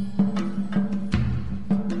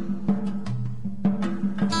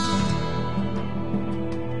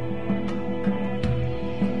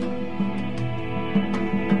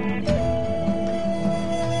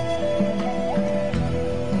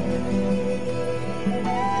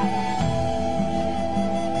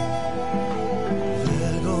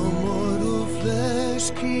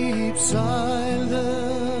 Keep silence,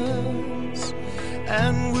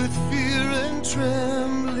 and with fear and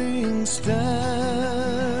trembling stand.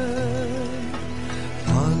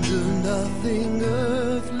 Ponder nothing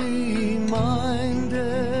earthly minded,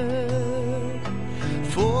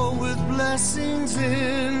 for with blessings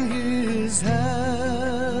in his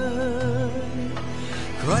hand,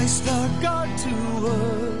 Christ our God to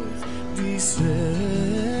earth descended,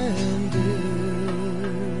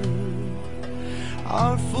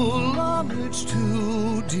 our full homage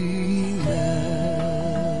to demand.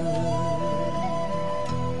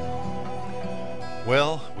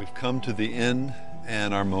 Well, we've come to the end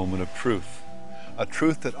and our moment of truth. A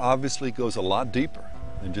truth that obviously goes a lot deeper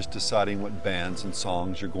than just deciding what bands and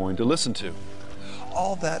songs you're going to listen to.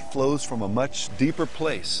 All that flows from a much deeper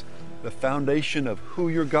place, the foundation of who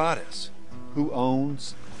your God is, who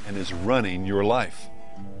owns and is running your life.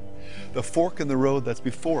 The fork in the road that's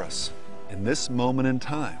before us in this moment in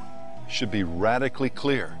time should be radically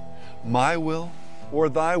clear. My will or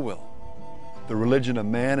thy will? The religion of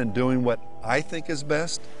man and doing what I think is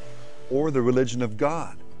best, or the religion of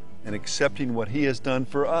God and accepting what He has done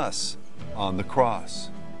for us on the cross?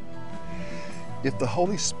 If the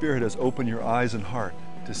Holy Spirit has opened your eyes and heart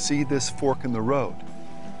to see this fork in the road,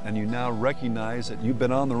 and you now recognize that you've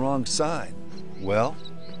been on the wrong side, well,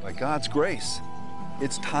 by God's grace,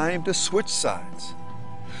 it's time to switch sides.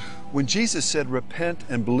 When Jesus said, repent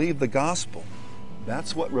and believe the gospel,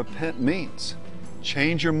 that's what repent means.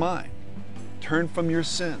 Change your mind, turn from your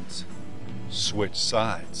sins, switch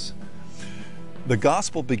sides. The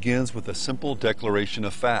gospel begins with a simple declaration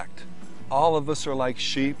of fact. All of us are like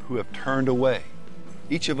sheep who have turned away.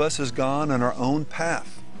 Each of us has gone on our own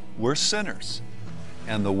path. We're sinners,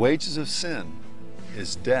 and the wages of sin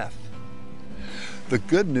is death. The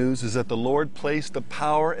good news is that the Lord placed the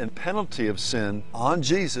power and penalty of sin on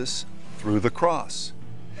Jesus through the cross.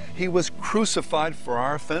 He was crucified for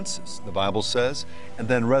our offenses, the Bible says, and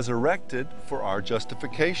then resurrected for our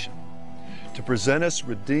justification, to present us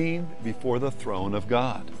redeemed before the throne of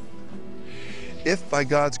God. If by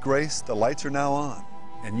God's grace the lights are now on,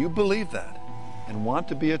 and you believe that, and want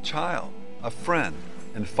to be a child, a friend,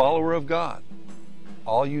 and follower of God,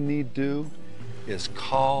 all you need do is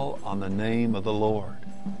call on the name of the Lord.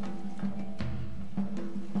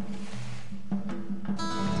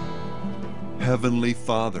 Heavenly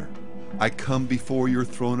Father, I come before your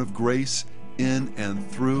throne of grace in and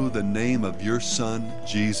through the name of your Son,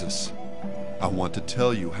 Jesus. I want to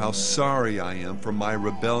tell you how sorry I am for my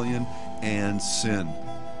rebellion and sin.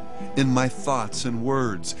 In my thoughts and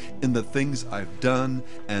words, in the things I've done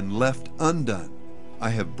and left undone, I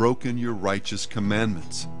have broken your righteous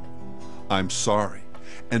commandments. I'm sorry,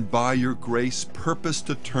 and by your grace purpose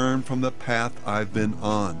to turn from the path I've been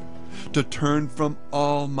on, to turn from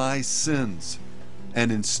all my sins, and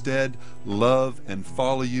instead love and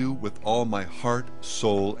follow you with all my heart,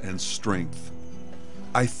 soul, and strength.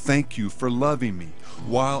 I thank you for loving me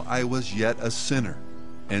while I was yet a sinner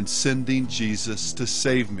and sending Jesus to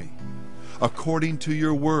save me. According to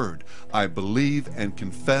your word, I believe and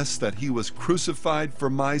confess that he was crucified for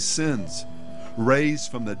my sins, raised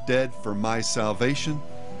from the dead for my salvation,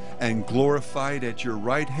 and glorified at your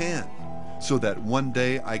right hand, so that one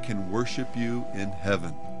day I can worship you in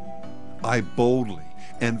heaven. I boldly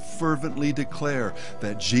and fervently declare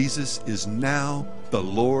that Jesus is now the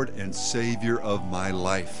Lord and Savior of my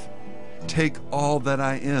life. Take all that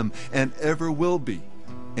I am and ever will be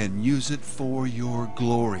and use it for your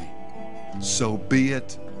glory. So be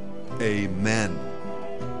it. Amen.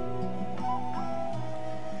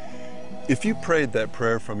 If you prayed that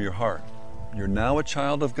prayer from your heart, you're now a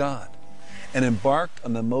child of God and embarked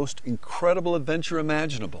on the most incredible adventure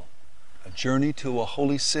imaginable, a journey to a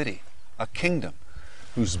holy city, a kingdom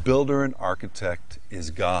whose builder and architect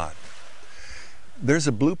is God. There's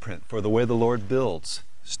a blueprint for the way the Lord builds.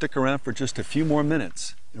 Stick around for just a few more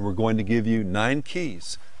minutes, and we're going to give you 9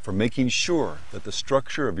 keys for making sure that the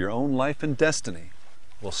structure of your own life and destiny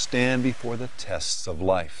will stand before the tests of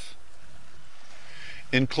life.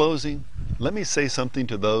 In closing, let me say something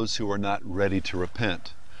to those who are not ready to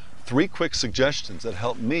repent. 3 quick suggestions that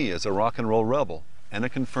helped me as a rock and roll rebel and a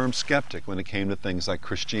confirmed skeptic when it came to things like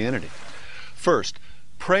Christianity. First,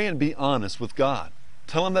 pray and be honest with God.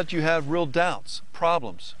 Tell him that you have real doubts,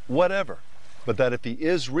 problems, whatever, but that if he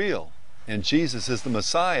is real and Jesus is the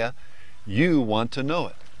Messiah, you want to know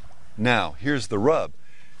it. Now, here's the rub.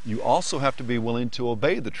 You also have to be willing to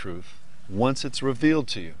obey the truth once it's revealed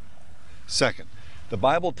to you. Second, the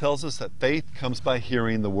Bible tells us that faith comes by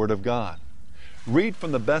hearing the Word of God. Read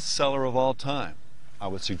from the bestseller of all time. I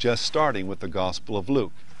would suggest starting with the Gospel of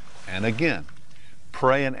Luke. And again,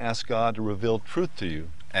 pray and ask God to reveal truth to you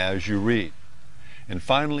as you read. And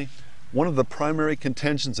finally, one of the primary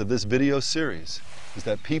contentions of this video series is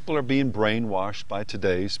that people are being brainwashed by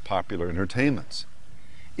today's popular entertainments.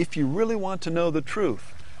 If you really want to know the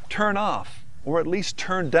truth, turn off or at least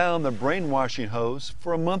turn down the brainwashing hose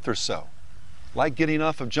for a month or so. Like getting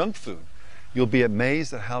off of junk food, you'll be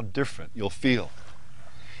amazed at how different you'll feel.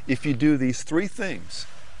 If you do these 3 things,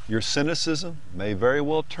 your cynicism may very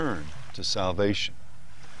well turn to salvation.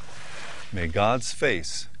 May God's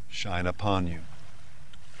face shine upon you.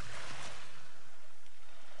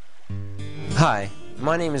 Hi,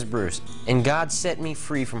 my name is Bruce, and God set me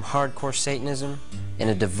free from hardcore Satanism and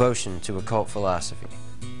a devotion to occult philosophy.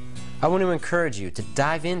 I want to encourage you to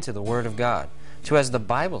dive into the Word of God, to, as the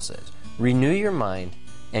Bible says, renew your mind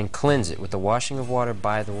and cleanse it with the washing of water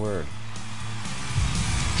by the Word.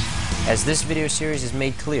 As this video series has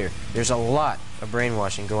made clear, there's a lot of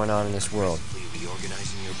brainwashing going on in this world.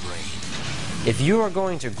 If you are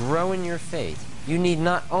going to grow in your faith, you need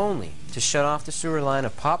not only to shut off the sewer line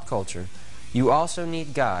of pop culture, you also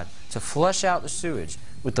need God to flush out the sewage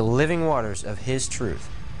with the living waters of His truth.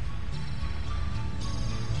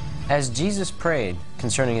 As Jesus prayed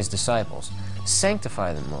concerning His disciples,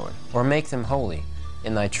 sanctify them, Lord, or make them holy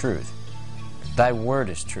in Thy truth. Thy Word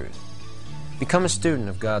is truth. Become a student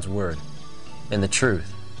of God's Word, and the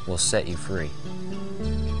truth will set you free.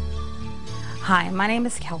 Hi, my name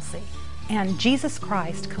is Kelsey, and Jesus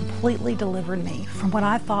Christ completely delivered me from what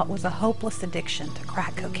I thought was a hopeless addiction to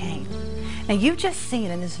crack cocaine. Now, you've just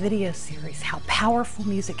seen in this video series how powerful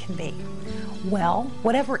music can be. Well,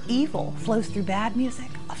 whatever evil flows through bad music,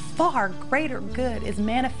 a far greater good is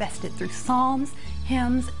manifested through psalms,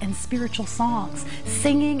 hymns, and spiritual songs,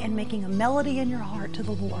 singing and making a melody in your heart to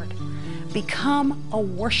the Lord. Become a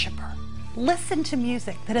worshiper. Listen to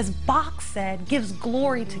music that, as Bach said, gives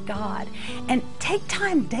glory to God. And take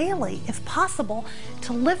time daily, if possible,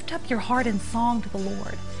 to lift up your heart in song to the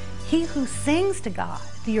Lord. He who sings to God,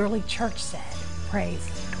 the early church said, prays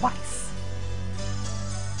twice.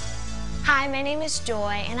 Hi, my name is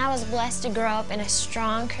Joy, and I was blessed to grow up in a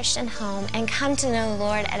strong Christian home and come to know the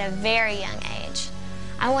Lord at a very young age.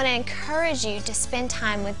 I want to encourage you to spend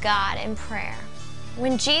time with God in prayer.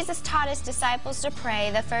 When Jesus taught His disciples to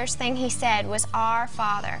pray, the first thing He said was, Our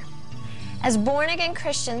Father. As born-again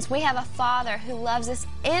Christians, we have a Father who loves us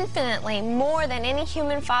infinitely more than any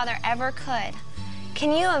human father ever could.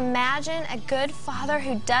 Can you imagine a good father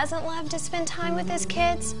who doesn't love to spend time with his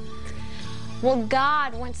kids? Well,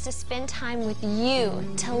 God wants to spend time with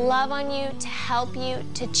you, to love on you, to help you,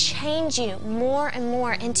 to change you more and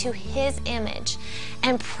more into His image.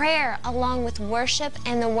 And prayer, along with worship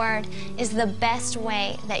and the Word, is the best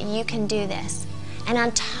way that you can do this. And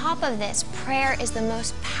on top of this, prayer is the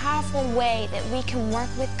most powerful way that we can work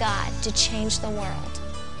with God to change the world.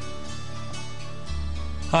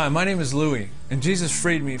 Hi, my name is Louie, and Jesus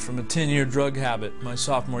freed me from a 10-year drug habit my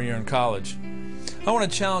sophomore year in college. I want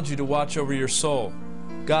to challenge you to watch over your soul.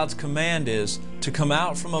 God's command is to come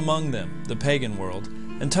out from among them, the pagan world,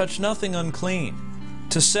 and touch nothing unclean,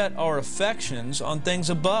 to set our affections on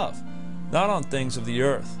things above, not on things of the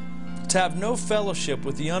earth, to have no fellowship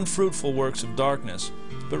with the unfruitful works of darkness,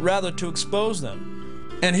 but rather to expose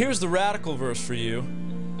them. And here's the radical verse for you,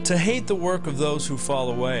 to hate the work of those who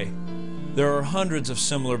fall away. There are hundreds of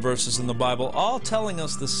similar verses in the Bible, all telling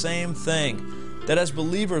us the same thing, that as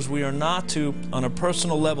believers we are not to, on a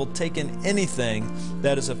personal level, take in anything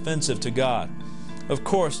that is offensive to God. Of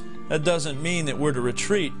course, that doesn't mean that we're to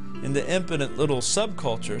retreat into infinite little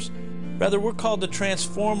subcultures. Rather, we're called to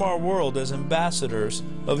transform our world as ambassadors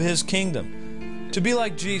of His kingdom, to be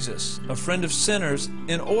like Jesus, a friend of sinners,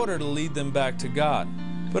 in order to lead them back to God.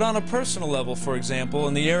 But on a personal level, for example,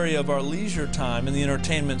 in the area of our leisure time and the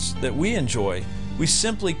entertainments that we enjoy, we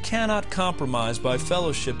simply cannot compromise by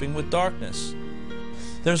fellowshipping with darkness.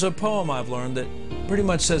 There's a poem I've learned that pretty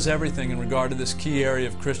much says everything in regard to this key area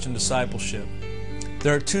of Christian discipleship.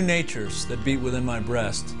 There are two natures that beat within my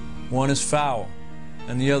breast. One is foul,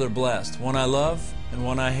 and the other blessed. One I love, and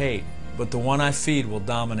one I hate, but the one I feed will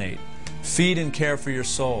dominate. Feed and care for your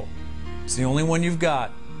soul. It's the only one you've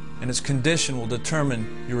got, and its condition will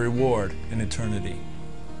determine your reward in eternity.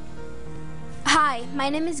 Hi, my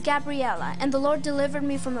name is Gabriella, and the Lord delivered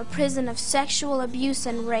me from a prison of sexual abuse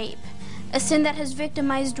and rape, a sin that has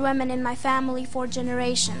victimized women in my family for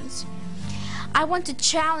generations. I want to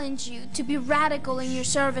challenge you to be radical in your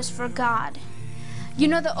service for God. You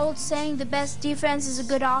know the old saying, the best defense is a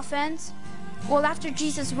good offense? Well, after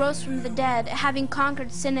Jesus rose from the dead, having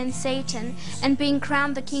conquered sin and Satan, and being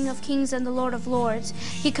crowned the King of Kings and the Lord of Lords,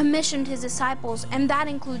 He commissioned His disciples, and that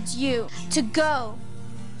includes you, to go.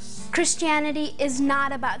 Christianity is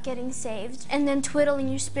not about getting saved and then twiddling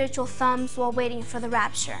your spiritual thumbs while waiting for the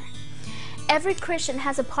rapture. Every Christian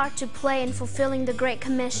has a part to play in fulfilling the Great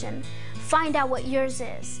Commission. Find out what yours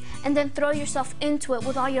is, and then throw yourself into it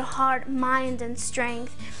with all your heart, mind, and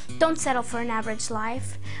strength. Don't settle for an average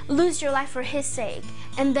life. Lose your life for His sake,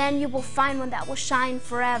 and then you will find one that will shine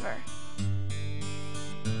forever.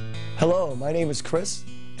 Hello, my name is Chris,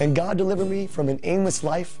 and God delivered me from an aimless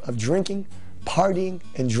life of drinking, partying,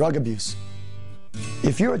 and drug abuse.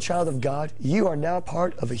 If you're a child of God, you are now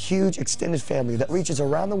part of a huge extended family that reaches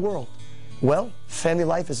around the world. Well, family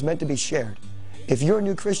life is meant to be shared. If you're a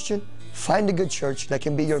new Christian, find a good church that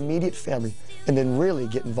can be your immediate family and then really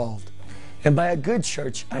get involved. And by a good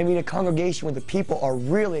church, I mean a congregation where the people are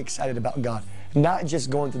really excited about God, not just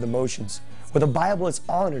going through the motions, where the Bible is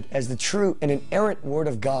honored as the true and inerrant Word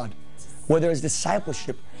of God, where there is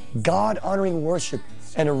discipleship, God-honoring worship,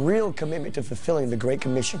 and a real commitment to fulfilling the Great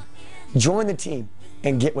Commission. Join the team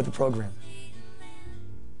and get with the program.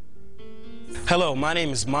 Hello, my name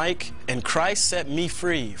is Mike, and Christ set me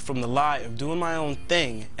free from the lie of doing my own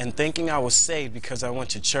thing and thinking I was saved because I went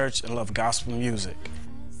to church and loved gospel music.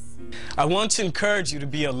 I want to encourage you to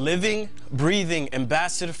be a living, breathing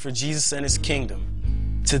ambassador for Jesus and His kingdom.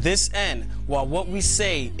 To this end, while what we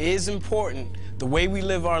say is important, the way we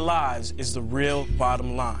live our lives is the real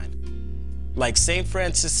bottom line. Like St.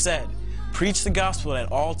 Francis said, preach the gospel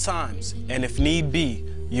at all times, and if need be,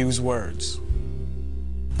 use words.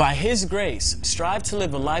 By His grace, strive to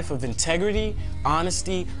live a life of integrity,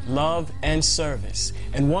 honesty, love, and service.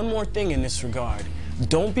 And one more thing in this regard.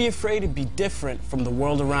 Don't be afraid to be different from the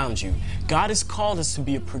world around you. God has called us to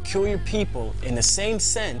be a peculiar people in the same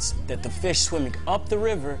sense that the fish swimming up the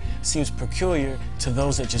river seems peculiar to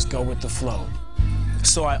those that just go with the flow.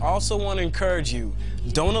 So I also want to encourage you,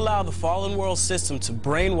 don't allow the fallen world system to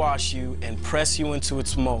brainwash you and press you into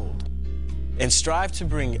its mold. And strive to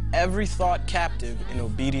bring every thought captive in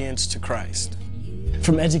obedience to Christ.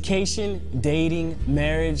 From education, dating,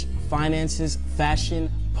 marriage, finances,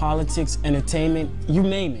 fashion, politics, entertainment, you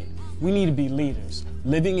name it, we need to be leaders,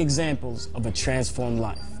 living examples of a transformed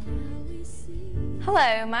life.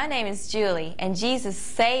 Hello, my name is Julie, and Jesus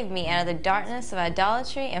saved me out of the darkness of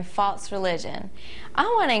idolatry and false religion. I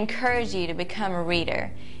want to encourage you to become a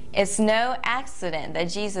reader. It's no accident that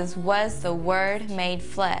Jesus was the Word made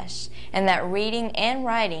flesh, and that reading and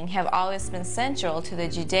writing have always been central to the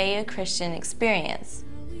Judeo-Christian experience.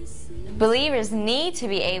 Believers need to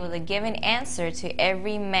be able to give an answer to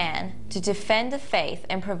every man, to defend the faith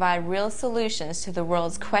and provide real solutions to the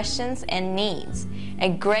world's questions and needs. A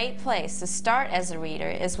great place to start as a reader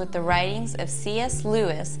is with the writings of C.S.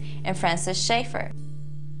 Lewis and Francis Schaeffer.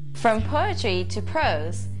 From poetry to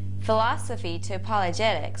prose, philosophy to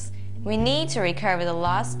apologetics, we need to recover the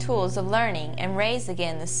lost tools of learning and raise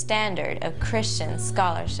again the standard of Christian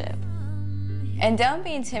scholarship. And don't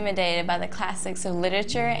be intimidated by the classics of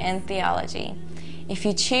literature and theology. If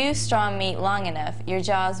you chew strong meat long enough, your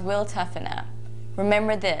jaws will toughen up.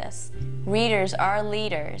 Remember this, readers are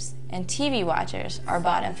leaders, and TV watchers are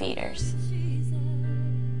bottom feeders.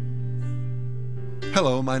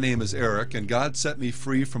 Hello, my name is Eric, and God set me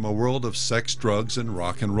free from a world of sex, drugs, and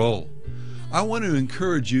rock and roll. I want to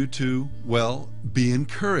encourage you to, well, be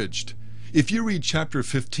encouraged. If you read chapter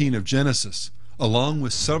 15 of Genesis, along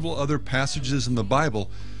with several other passages in the Bible,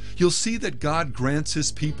 you'll see that God grants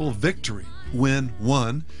His people victory when,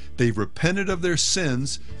 1, they've repented of their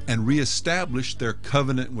sins and reestablished their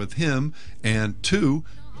covenant with Him, and 2,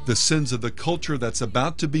 the sins of the culture that's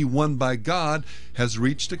about to be won by God has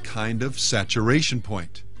reached a kind of saturation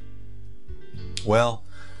point. Well,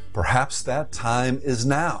 perhaps that time is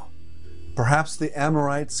now. Perhaps the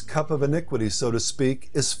Amorites' cup of iniquity, so to speak,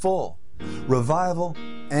 is full. Revival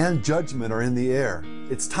and judgment are in the air.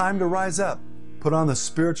 It's time to rise up, put on the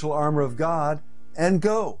spiritual armor of God, and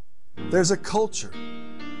go. There's a culture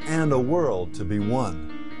and a world to be won.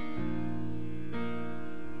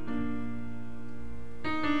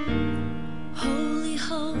 Holy,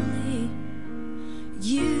 holy,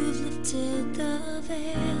 you've lifted the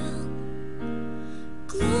veil.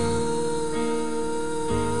 Glory,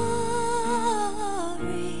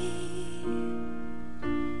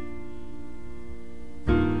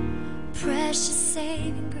 precious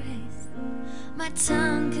saving grace, my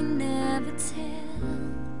tongue can never tell.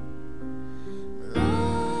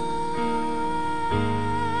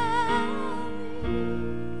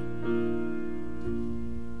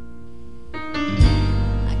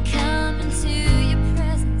 I come into your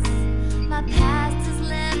presence, my past is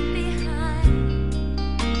left behind.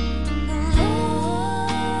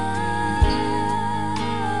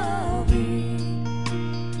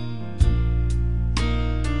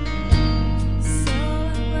 So I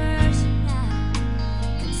worship now,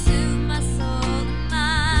 consume my soul and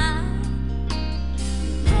mind.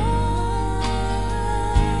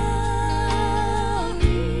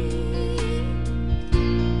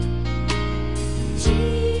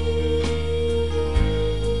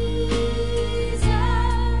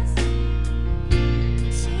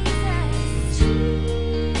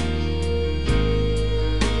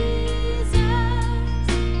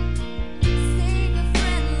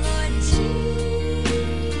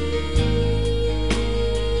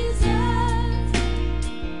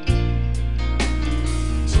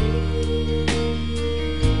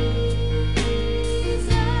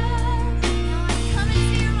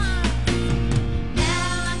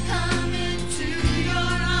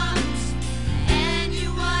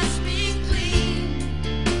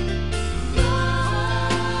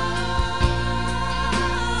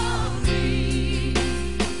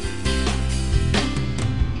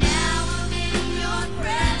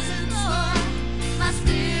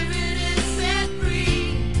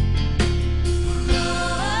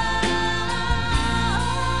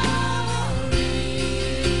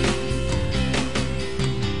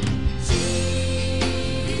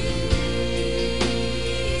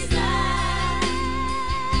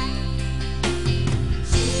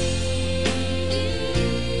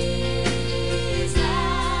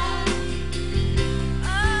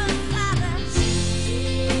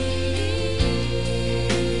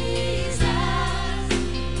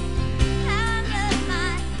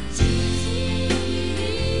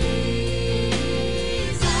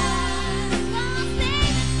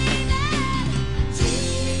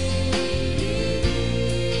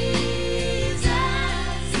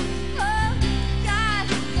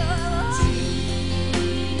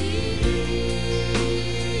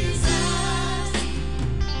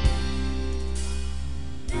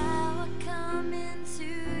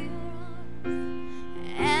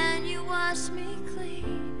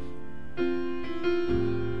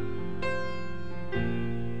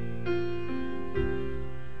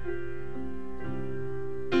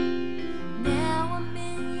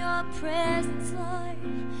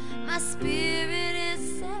 My spirit